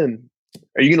you're within,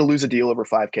 are you going to lose a deal over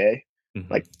 5K? Hmm.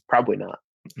 Like probably not.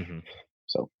 Hmm.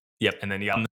 So Yep. And then you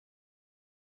got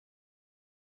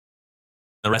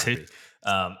the rest.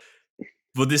 Um,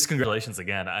 Well, this congratulations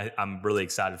again. I'm really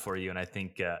excited for you, and I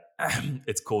think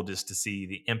it's cool just to see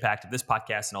the impact of this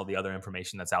podcast and all the other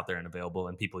information that's out there and available,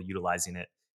 and people utilizing it.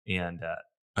 And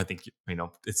I think,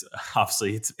 it's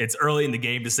obviously it's early in the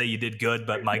game to say you did good,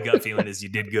 but my gut feeling is you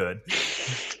did good.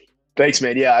 Thanks,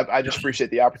 man. Yeah, I just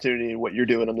appreciate the opportunity and what you're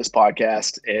doing on this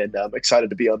podcast, and I'm excited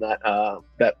to be on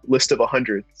that list of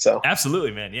 100. So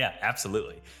Absolutely, man. Yeah,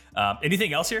 absolutely.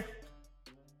 Anything else here?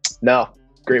 no,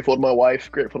 grateful to my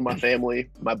wife, grateful to my family,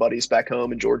 my buddies back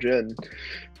home in Georgia, and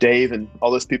Dave, and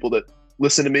all those people that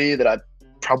listen to me that I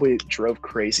probably drove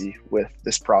crazy with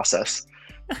this process.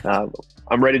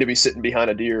 I'm ready to be sitting behind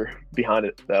a deer behind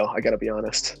it, though. I got to be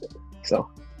honest.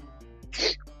 So.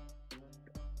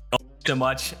 So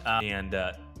much, and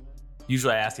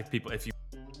usually I ask if you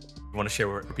want to share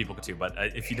where people go to, but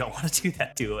if you don't want to do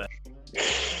that too,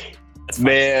 that's fine.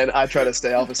 Man, I try to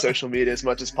stay off of social media as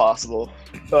much as possible.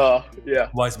 Yeah,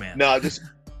 Wise man. no, just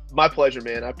my pleasure,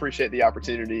 man. I appreciate the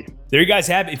opportunity. There you guys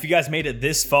have it. If you guys made it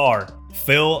this far,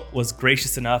 Phil was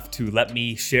gracious enough to let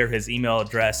me share his email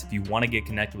address. If you want to get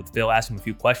connected with Phil, ask him a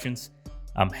few questions.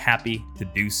 I'm happy to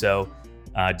do so.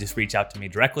 Just reach out to me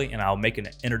directly, and I'll make an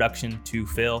introduction to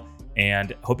Phil.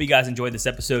 And hope you guys enjoyed this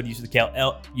episode. Use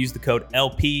the code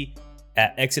LP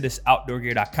at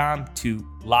ExodusOutdoorGear.com to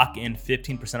lock in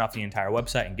 15% off the entire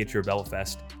website and get your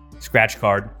VeloFest scratch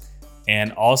card.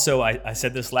 And also, I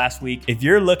said this last week, if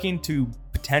you're looking to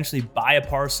potentially buy a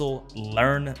parcel,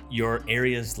 learn your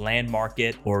area's land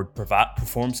market, or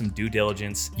perform some due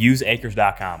diligence, use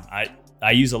acres.com.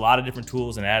 I use a lot of different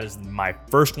tools, and that is my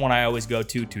first one I always go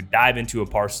to dive into a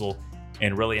parcel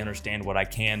and really understand what I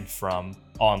can from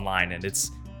online. And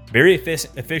it's very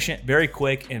efficient, very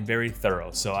quick, and very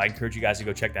thorough. So I encourage you guys to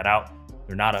go check that out.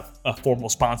 They're not a formal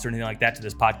sponsor or anything like that to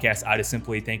this podcast. I just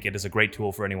simply think it is a great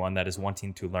tool for anyone that is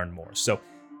wanting to learn more. So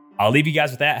I'll leave you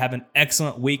guys with that. Have an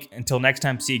excellent week. Until next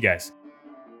time, see you guys.